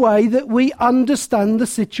that's the way that we understand the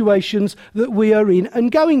situations that we are in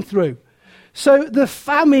and going through. So the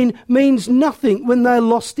famine means nothing when they're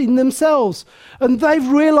lost in themselves. And they've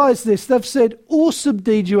realized this. They've said, awesome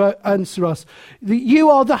deed you answer us. You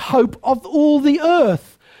are the hope of all the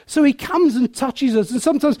earth. So he comes and touches us. And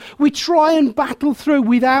sometimes we try and battle through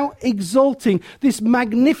without exalting this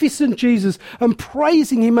magnificent Jesus and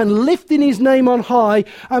praising him and lifting his name on high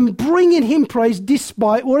and bringing him praise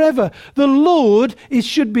despite whatever. The Lord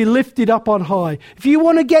should be lifted up on high. If you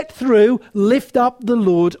want to get through, lift up the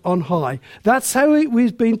Lord on high. That's how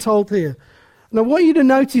we've been told here. And I want you to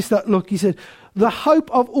notice that look. He said, the hope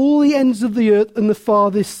of all the ends of the earth and the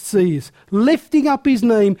farthest seas. Lifting up his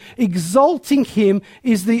name, exalting him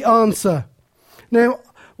is the answer. Now,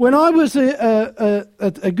 when I was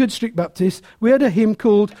a Good Street Baptist, we had a hymn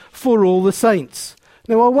called For All the Saints.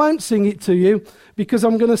 Now, I won't sing it to you because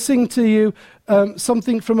I'm going to sing to you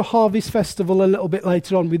something from a harvest festival a little bit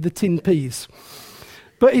later on with the tin peas.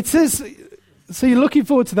 But it says, so you're looking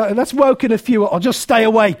forward to that, and that's woken a few up. I'll just stay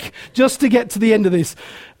awake just to get to the end of this.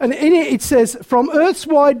 And in it says, from earth's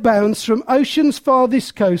wide bounds, from ocean's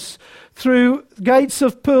farthest coasts, through gates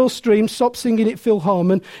of pearl streams, stop singing it, Phil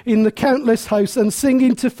Harmon, in the countless hosts, and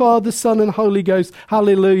singing to Father, Son, and Holy Ghost,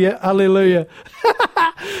 hallelujah, hallelujah.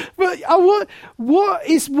 But what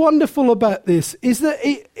is wonderful about this is that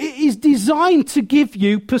it is designed to give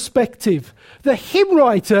you perspective. The hymn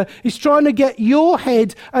writer is trying to get your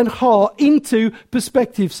head and heart into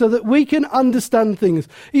perspective so that we can understand things.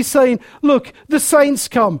 He's saying, look, the saints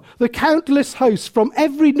come, the countless hosts from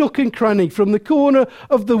every nook and cranny, from the corner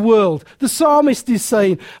of the world. The psalmist is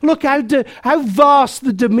saying, look how vast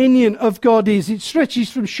the dominion of God is. It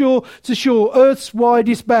stretches from shore to shore, earth's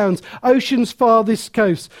widest bounds, ocean's farthest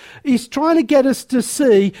coast. He's trying to get us to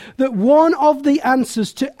see that one of the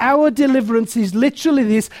answers to our deliverance is literally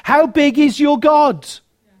this: how big is your God?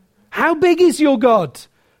 How big is your God?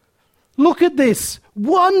 Look at this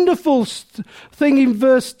wonderful thing in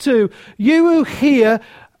verse 2. You who hear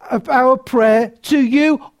our prayer, to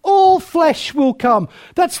you all flesh will come.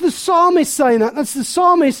 That's the psalmist saying that. That's the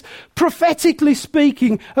psalmist prophetically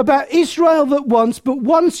speaking about Israel that once, but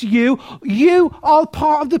once you are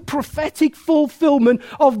part of the prophetic fulfillment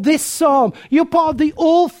of this psalm. You're part of the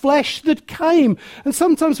all flesh that came. And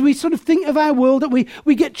sometimes we sort of think of our world that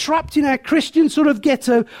we get trapped in our Christian sort of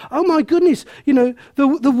ghetto. Oh my goodness,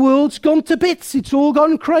 the world's gone to bits. It's all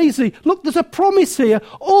gone crazy. Look, there's a promise here.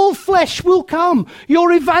 All flesh will come.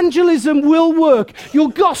 Your evangelism will work. Your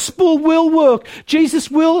gospel will work. Jesus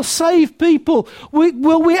will save people.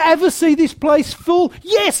 Will we ever see this place full?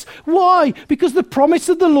 Yes. Why? Because the promise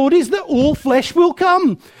of the Lord is that all flesh will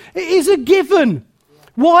come. It is a given.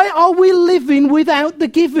 Why are we living without the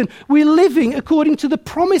given? We're living according to the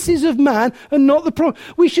promises of man and not the promise.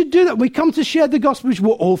 We should do that. We come to share the gospel, which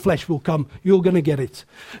all flesh will come. You're going to get it.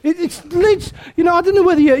 It's I don't know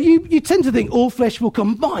whether you tend to think all flesh will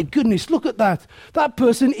come. My goodness, look at that. That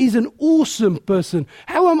person is an awesome person.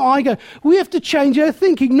 How am I going? We have to change our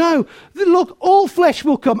thinking. No, look, all flesh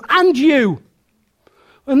will come, and you.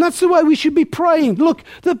 And that's the way we should be praying. Look,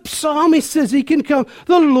 the psalmist says he can come.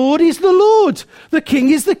 The Lord is the Lord. The King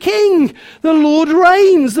is the King. The Lord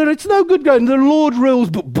reigns. It's no good going, the Lord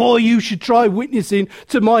rules, but boy, you should try witnessing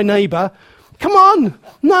to my neighbour. Come on.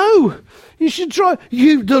 No. You should try.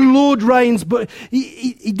 The Lord reigns, but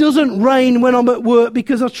he doesn't reign when I'm at work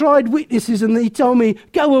because I tried witnesses and he told me,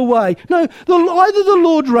 go away. No, either the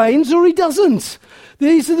Lord reigns or he doesn't.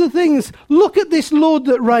 These are the things. Look at this Lord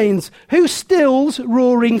that reigns, who stills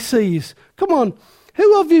roaring seas. Come on.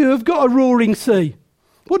 Who of you have got a roaring sea?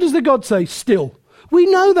 What does the God say? Still. We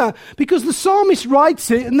know that because the psalmist writes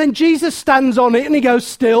it and then Jesus stands on it and he goes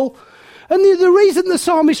still. And the reason the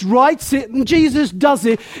psalmist writes it and Jesus does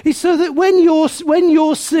it is so that when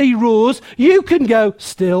your sea roars, you can go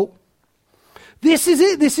still. This is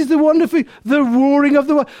it. This is the wonderful, the roaring of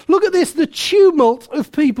the... Look at this, the tumult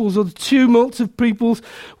of peoples, or the tumult of peoples,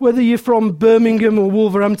 whether you're from Birmingham or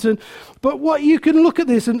Wolverhampton. But what you can look at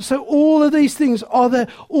this, and so all of these things are there.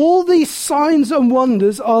 All these signs and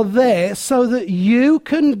wonders are there so that you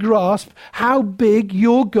can grasp how big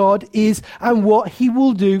your God is and what he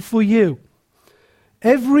will do for you.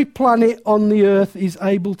 Every planet on the earth is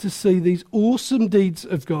able to see these awesome deeds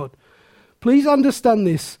of God. Please understand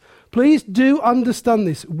this. Please do understand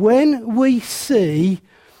this. When we see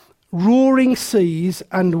roaring seas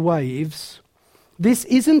and waves, this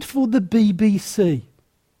isn't for the BBC.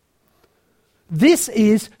 This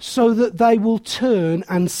is so that they will turn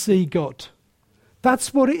and see God.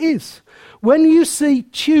 That's what it is. When you see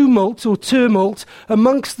tumult or turmoil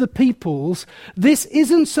amongst the peoples, this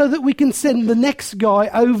isn't so that we can send the next guy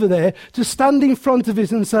over there to stand in front of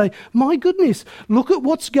us and say, my goodness, look at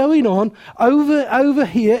what's going on over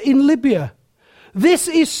here in Libya. This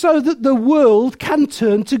is so that the world can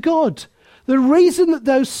turn to God. The reason that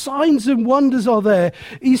those signs and wonders are there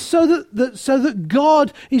is so that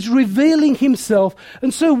God is revealing himself,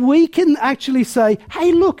 and so we can actually say,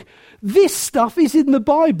 hey, look, this stuff is in the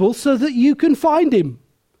Bible so that you can find him.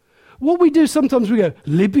 What we do sometimes, we go,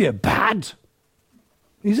 Libya, bad.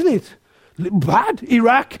 Isn't it? Bad.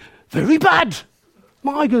 Iraq, very bad.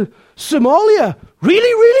 My God. Somalia, really,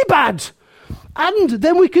 really bad. And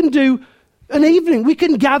then we can do an evening, we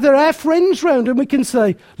can gather our friends round and we can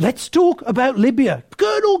say, let's talk about Libya.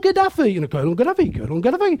 Colonel Gaddafi, Colonel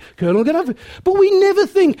Gaddafi. But we never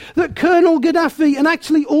think that Colonel Gaddafi and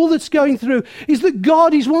actually all that's going through is that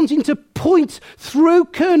God is wanting to point through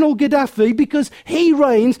Colonel Gaddafi because he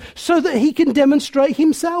reigns so that he can demonstrate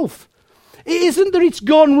himself. It isn't that it's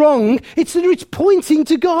gone wrong, it's that it's pointing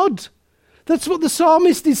to God. That's what the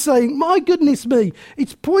psalmist is saying. My goodness me,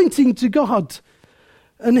 it's pointing to God.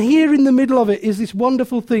 And here in the middle of it is this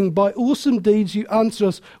wonderful thing. By awesome deeds you answer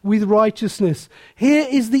us with righteousness. Here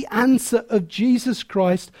is the answer of Jesus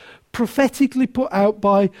Christ prophetically put out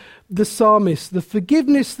by the psalmist. The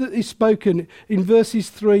forgiveness that is spoken in verses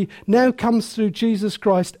 3 now comes through Jesus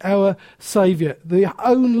Christ, our Saviour, the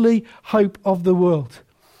only hope of the world.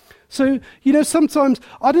 So, sometimes,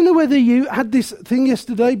 I don't know whether you had this thing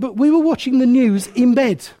yesterday, but we were watching the news in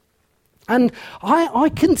bed. And I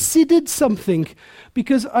considered something,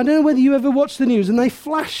 because I don't know whether you ever watch the news, and they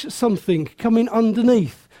flash something coming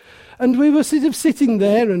underneath. And we were sort of sitting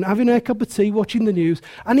there and having a cup of tea, watching the news,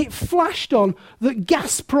 and it flashed on that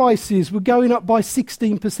gas prices were going up by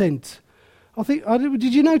 16%.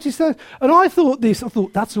 Did you notice that? And I thought,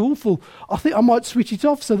 that's awful. I think I might switch it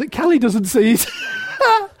off so that Callie doesn't see it.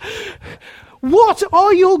 What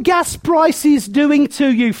are your gas prices doing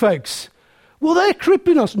to you, folks? Well, they're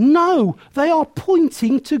crippling us. No, they are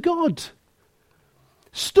pointing to God.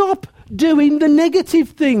 Stop doing the negative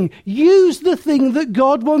thing. Use the thing that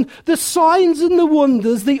God wants. The signs and the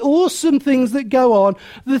wonders, the awesome things that go on,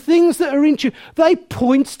 the things that are in you, they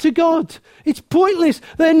point to God. It's pointless.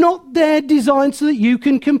 They're not there designed so that you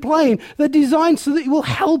can complain. They're designed so that it will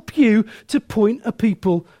help you to point a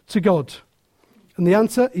people to God. And the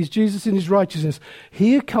answer is Jesus in his righteousness.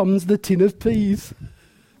 Here comes the tin of peas.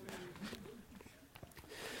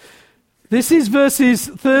 This is verses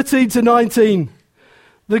 13 to 19.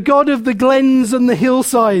 The God of the glens and the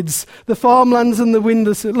hillsides, the farmlands and the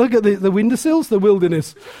windowsills. Look at the windowsills, the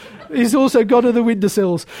wilderness. He's also God of the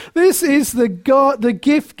windowsills. This is the God, the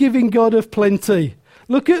gift-giving God of plenty.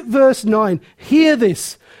 Look at verse 9. Hear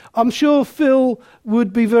this. I'm sure Phil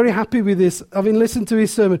would be very happy with this, having listened to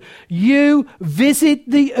his sermon. You visit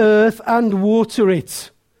the earth and water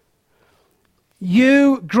it.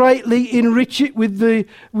 You greatly enrich it with the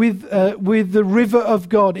river of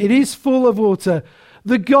God. It is full of water.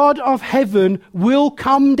 The God of heaven will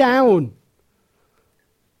come down.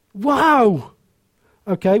 Wow.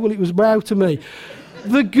 Okay, well, it was wow to me.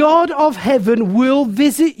 The God of heaven will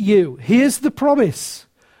visit you. Here's the promise.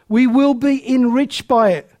 We will be enriched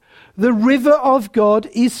by it. The river of God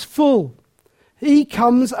is full. He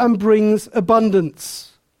comes and brings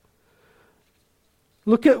abundance.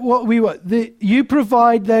 Look at what we want. You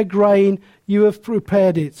provide their grain. You have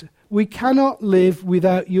prepared it. We cannot live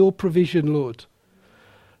without your provision, Lord.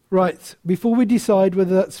 Right, before we decide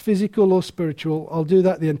whether that's physical or spiritual, I'll do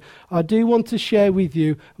that at the end. I do want to share with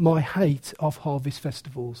you my hate of harvest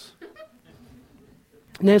festivals.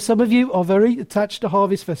 Now, some of you are very attached to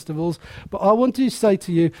harvest festivals, but I want to say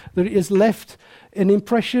to you that it has left an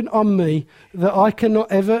impression on me that I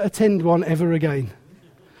cannot ever attend one ever again.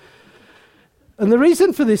 And the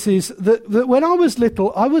reason for this is that when I was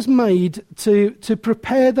little, I was made to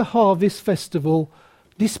prepare the harvest festival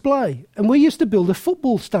display. And we used to build a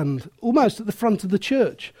football stand almost at the front of the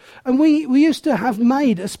church. And we used to have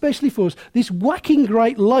made, especially for us, this whacking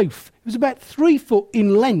great loaf. It was about 3 foot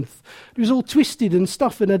in length. It was all twisted and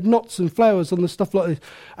stuff and had knots and flowers on the stuff like this.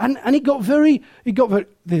 And it got very,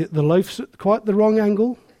 the loaf's at quite the wrong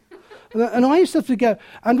angle. And I used to have to go,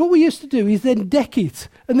 and what we used to do is then deck it.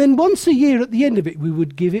 And then once a year at the end of it, we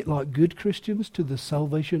would give it like good Christians to the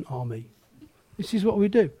Salvation Army. This is what we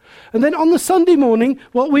do. And then on the Sunday morning,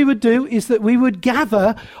 what we would do is that we would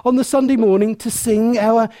gather on the Sunday morning to sing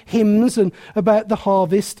our hymns and about the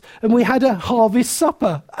harvest. And we had a harvest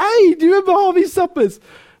supper. Hey, do you remember harvest suppers?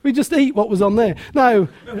 We just eat what was on there. No,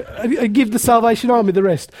 give the Salvation Army the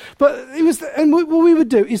rest. But it was, and what we would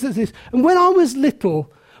do is this. And when I was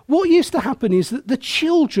little, what used to happen is that the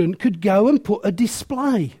children could go and put a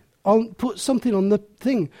display on, put something on the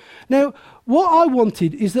thing. Now, what I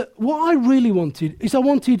really wanted is I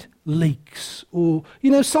wanted leeks or,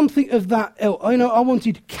 something of that. I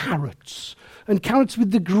wanted carrots. And carrots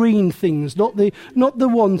with the green things, not the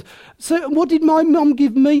ones. So what did my mum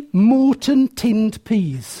give me? Morton tinned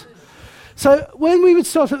peas. So when we would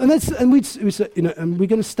start, and we'd say, and we're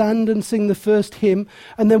going to stand and sing the first hymn,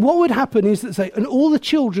 and then what would happen is that and all the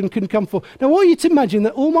children can come forward. Now, I want you to imagine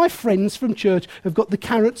that all my friends from church have got the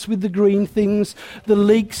carrots with the green things, the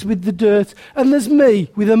leeks with the dirt, and there's me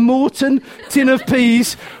with a Morton tin of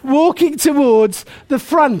peas walking towards the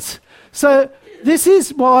front. So This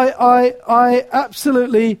is why I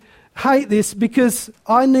absolutely hate this, because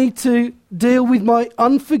I need to deal with my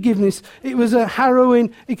unforgiveness. It was a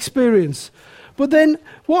harrowing experience. But then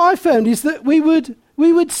what I found is that we would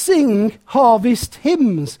sing harvest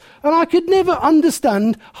hymns, and I could never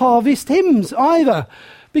understand harvest hymns either,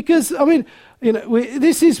 because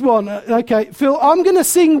this is one. Okay, Phil, I'm going to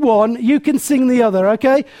sing one, you can sing the other,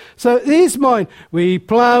 okay? So here's mine. We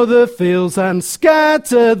plough the fields and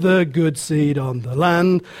scatter the good seed on the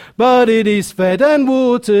land, but it is fed and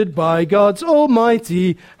watered by God's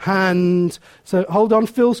almighty hand. So hold on,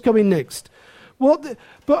 Phil's coming next.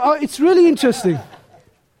 It's really interesting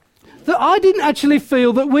that I didn't actually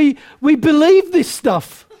feel that we believe this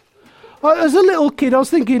stuff. As a little kid, I was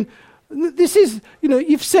thinking, this is,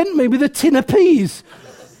 you've sent me with a tin of peas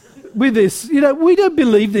with this. We don't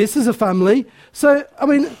believe this as a family. So,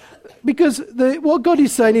 because what God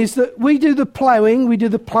is saying is that we do the ploughing, we do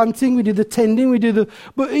the planting, we do the tending,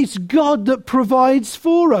 but it's God that provides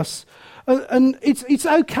for us. And it's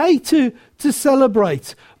okay to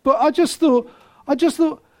celebrate. But I just thought,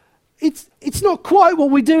 it's not quite what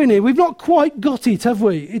we're doing here. We've not quite got it, have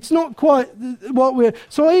we? It's not quite what we're...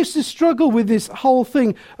 So I used to struggle with this whole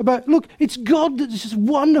thing about, look, it's God that's this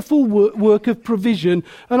wonderful work of provision,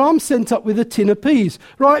 and I'm sent up with a tin of peas.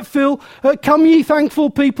 Right, Phil? Come ye thankful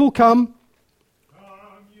people, come.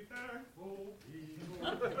 Come ye thankful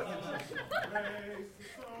people, praise the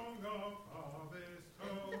song of harvest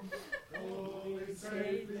home, holy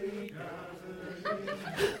safely gathered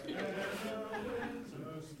in,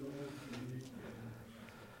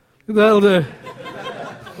 That'll do.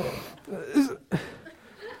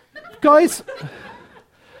 Guys,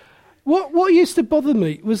 what used to bother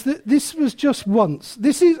me was that this was just once.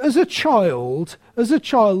 This is, as a child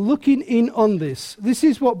looking in on this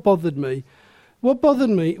is what bothered me. What bothered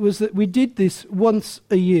me was that we did this once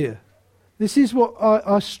a year. This is what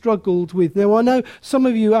I struggled with. Now, I know some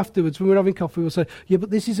of you afterwards, when we're having coffee, will say, yeah, but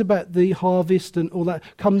this is about the harvest and all that.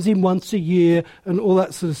 Comes in once a year and all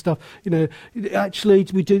that sort of stuff. Actually,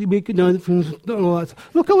 we know all that.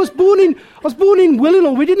 Look, I was born in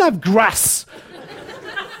Willenhall. We didn't have grass.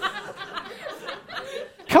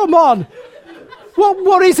 Come on.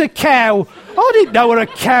 What is a cow? I didn't know what a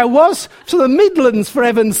cow was. To the Midlands, for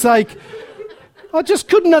heaven's sake. I just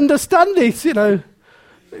couldn't understand it,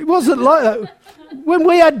 It wasn't like that. When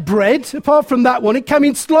we had bread, apart from that one, it came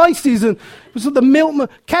in slices, and it was the milkman.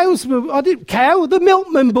 The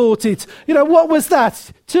milkman bought it. What was that?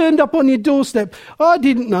 Turned up on your doorstep. I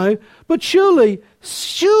didn't know. But surely,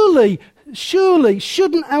 shouldn't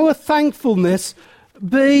our thankfulness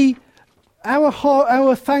be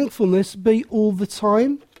our thankfulness be all the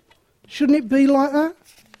time? Shouldn't it be like that?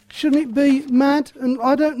 Shouldn't it be mad? And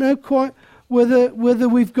I don't know quite whether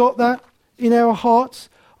we've got that in our hearts.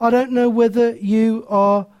 I don't know whether you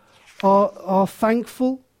are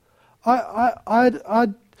thankful.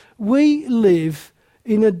 We live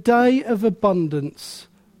in a day of abundance,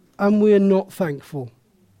 and we're not thankful.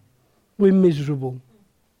 We're miserable.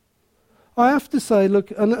 I have to say, look,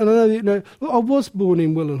 and I know I was born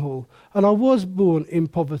in Willenhall, and I was born in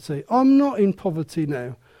poverty. I'm not in poverty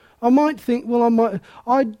now. I might think,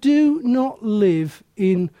 I do not live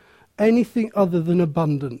in anything other than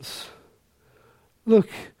abundance. Look,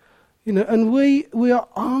 and we are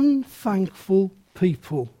unthankful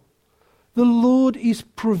people. The Lord is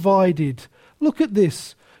provided. Look at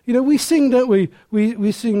this. We sing, don't we?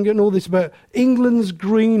 We sing and all this about England's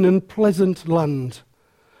green and pleasant land.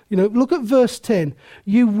 Look at verse 10.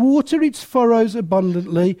 You water its furrows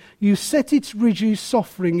abundantly. You set its ridges,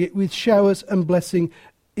 softening it with showers and blessing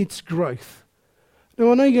its growth.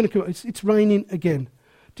 Now, I know you're going to come. It's raining again.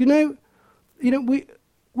 Do you know,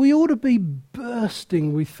 we ought to be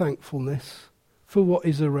bursting with thankfulness for what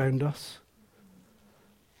is around us.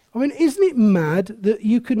 Isn't it mad that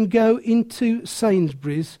you can go into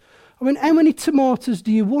Sainsbury's? How many tomatoes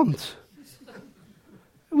do you want?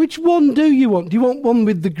 Which one do you want? Do you want one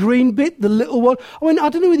with the green bit, the little one? I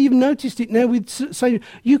don't know whether you've noticed it now with Sainsbury's.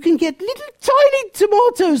 You can get little tiny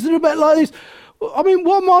tomatoes that are about like this. What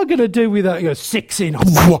am I going to do with that? You go, 6 in.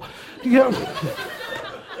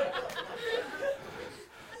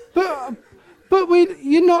 But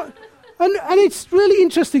you're not, and it's really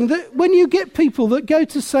interesting that when you get people that go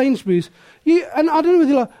to Sainsbury's, and I don't know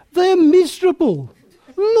whether they're miserable.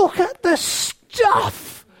 Look at the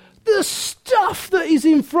stuff that is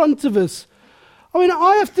in front of us.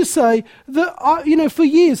 I have to say that for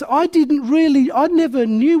years I never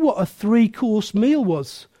knew what a 3-course meal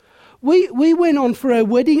was. We went on for our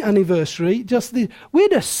wedding anniversary. We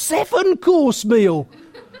had a 7-course meal.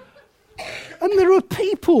 And there are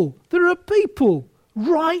people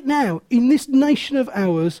right now in this nation of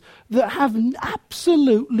ours that have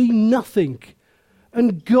absolutely nothing.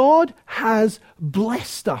 And God has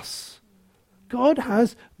blessed us. God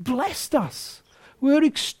has blessed us. We're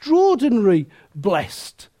extraordinarily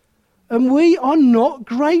blessed. And we are not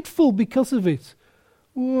grateful because of it.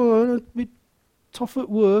 Oh, I'm a bit tough at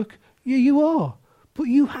work. Yeah, you are. But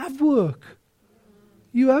you have work.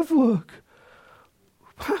 You have work.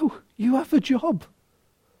 Wow, you have a job.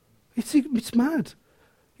 It's mad.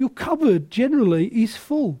 Your cupboard generally is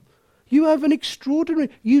full. You have an extraordinary...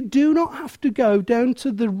 You do not have to go down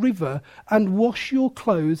to the river and wash your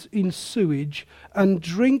clothes in sewage and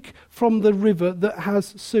drink from the river that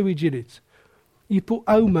has sewage in it. You put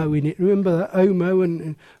Omo in it. Remember that Omo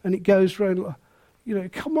and it goes round...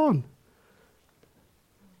 come on.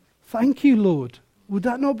 Thank you, Lord. Would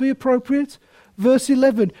that not be appropriate? Verse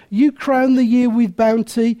 11, you crown the year with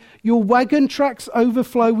bounty. Your wagon tracks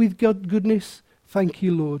overflow with goodness. Thank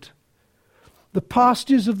you, Lord. The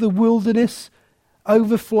pastures of the wilderness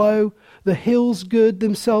overflow. The hills gird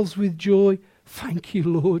themselves with joy. Thank you,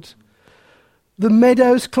 Lord. The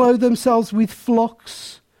meadows clothe themselves with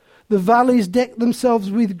flocks. The valleys deck themselves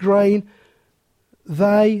with grain.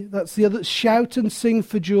 They, that's the other, shout and sing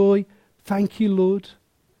for joy. Thank you, Lord.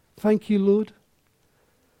 Thank you, Lord.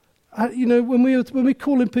 When we're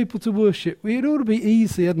calling people to worship, it ought to be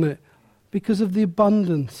easy, hadn't it? Because of the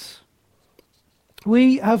abundance.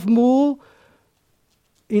 We have more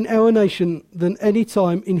in our nation than any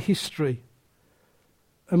time in history.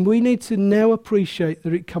 And we need to now appreciate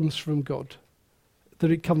that it comes from God.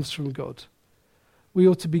 That it comes from God. We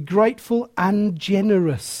ought to be grateful and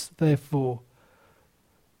generous, therefore.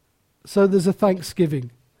 So there's a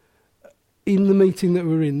thanksgiving in the meeting that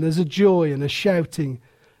we're in. There's a joy and a shouting.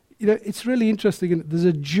 It's really interesting. Isn't it? There's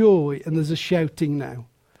a joy and there's a shouting now.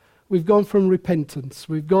 We've gone from repentance.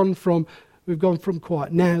 We've gone from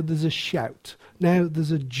quiet. Now there's a shout. Now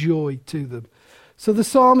there's a joy to them. So the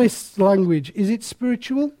psalmist's language, is it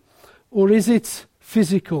spiritual or is it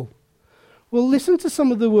physical? Well, listen to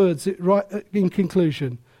some of the words in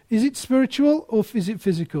conclusion. Is it spiritual or is it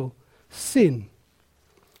physical? Sin,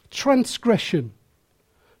 transgression,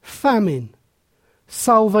 famine,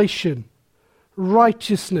 salvation,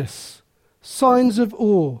 righteousness, signs of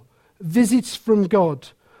awe, visits from God,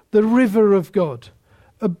 the river of God,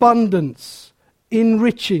 abundance,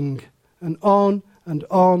 enriching, and on and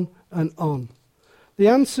on and on. The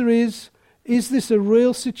answer is this a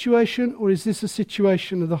real situation or is this a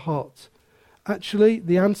situation of the heart? Actually,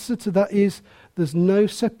 the answer to that is there's no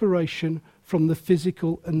separation from the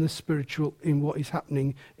physical and the spiritual in what is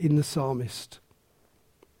happening in the psalmist.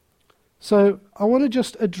 So I want to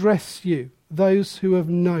just address you, those who have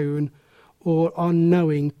known or are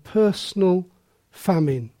knowing personal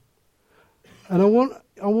famine. And I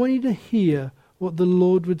want you to hear what the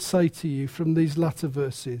Lord would say to you from these latter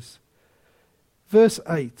verses. Verse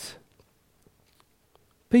 8.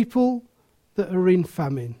 People that are in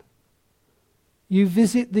famine. You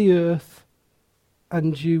visit the earth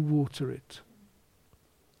and you water it.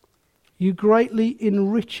 You greatly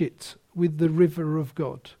enrich it with the river of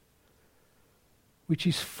God, which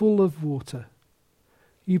is full of water.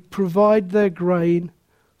 You provide their grain,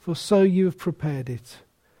 for so you have prepared it.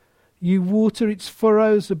 You water its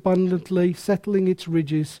furrows abundantly, settling its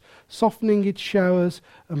ridges, softening its showers,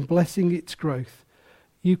 and blessing its growth.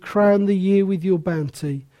 You crown the year with your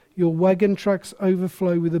bounty. Your wagon tracks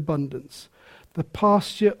overflow with abundance. The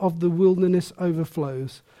pasture of the wilderness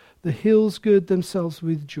overflows. The hills gird themselves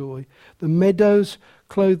with joy. The meadows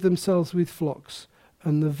clothe themselves with flocks,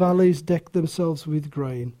 and the valleys deck themselves with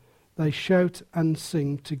grain. They shout and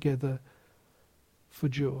sing together for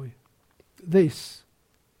joy. This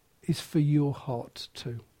is for your heart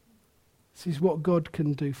too. This is what God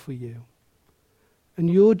can do for you. And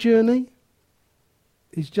your journey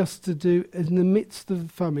is just to do in the midst of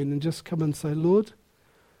famine and just come and say, Lord,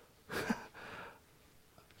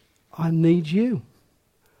 I need you.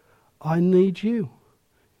 I need you.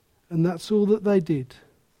 And that's all that they did.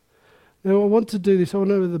 Now I want to do this. I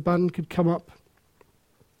wonder if the band could come up.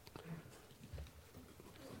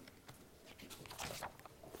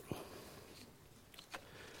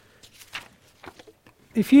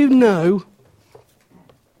 If you know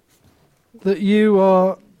that you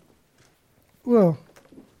are, well,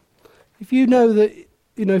 if you know that,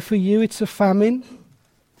 for you it's a famine,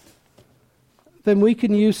 then we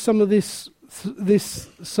can use some of this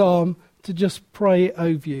psalm to just pray it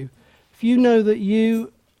over you. If you know that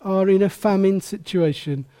you are in a famine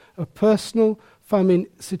situation, a personal famine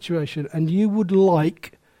situation, and you would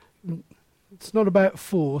like, it's not about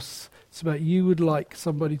force, It's about you would like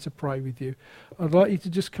somebody to pray with you. I'd like you to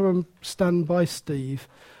just come and stand by Steve,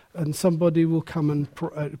 and somebody will come and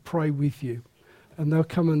pray with you. And they'll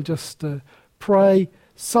come and just pray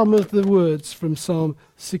some of the words from Psalm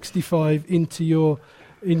 65 in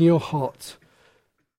your heart.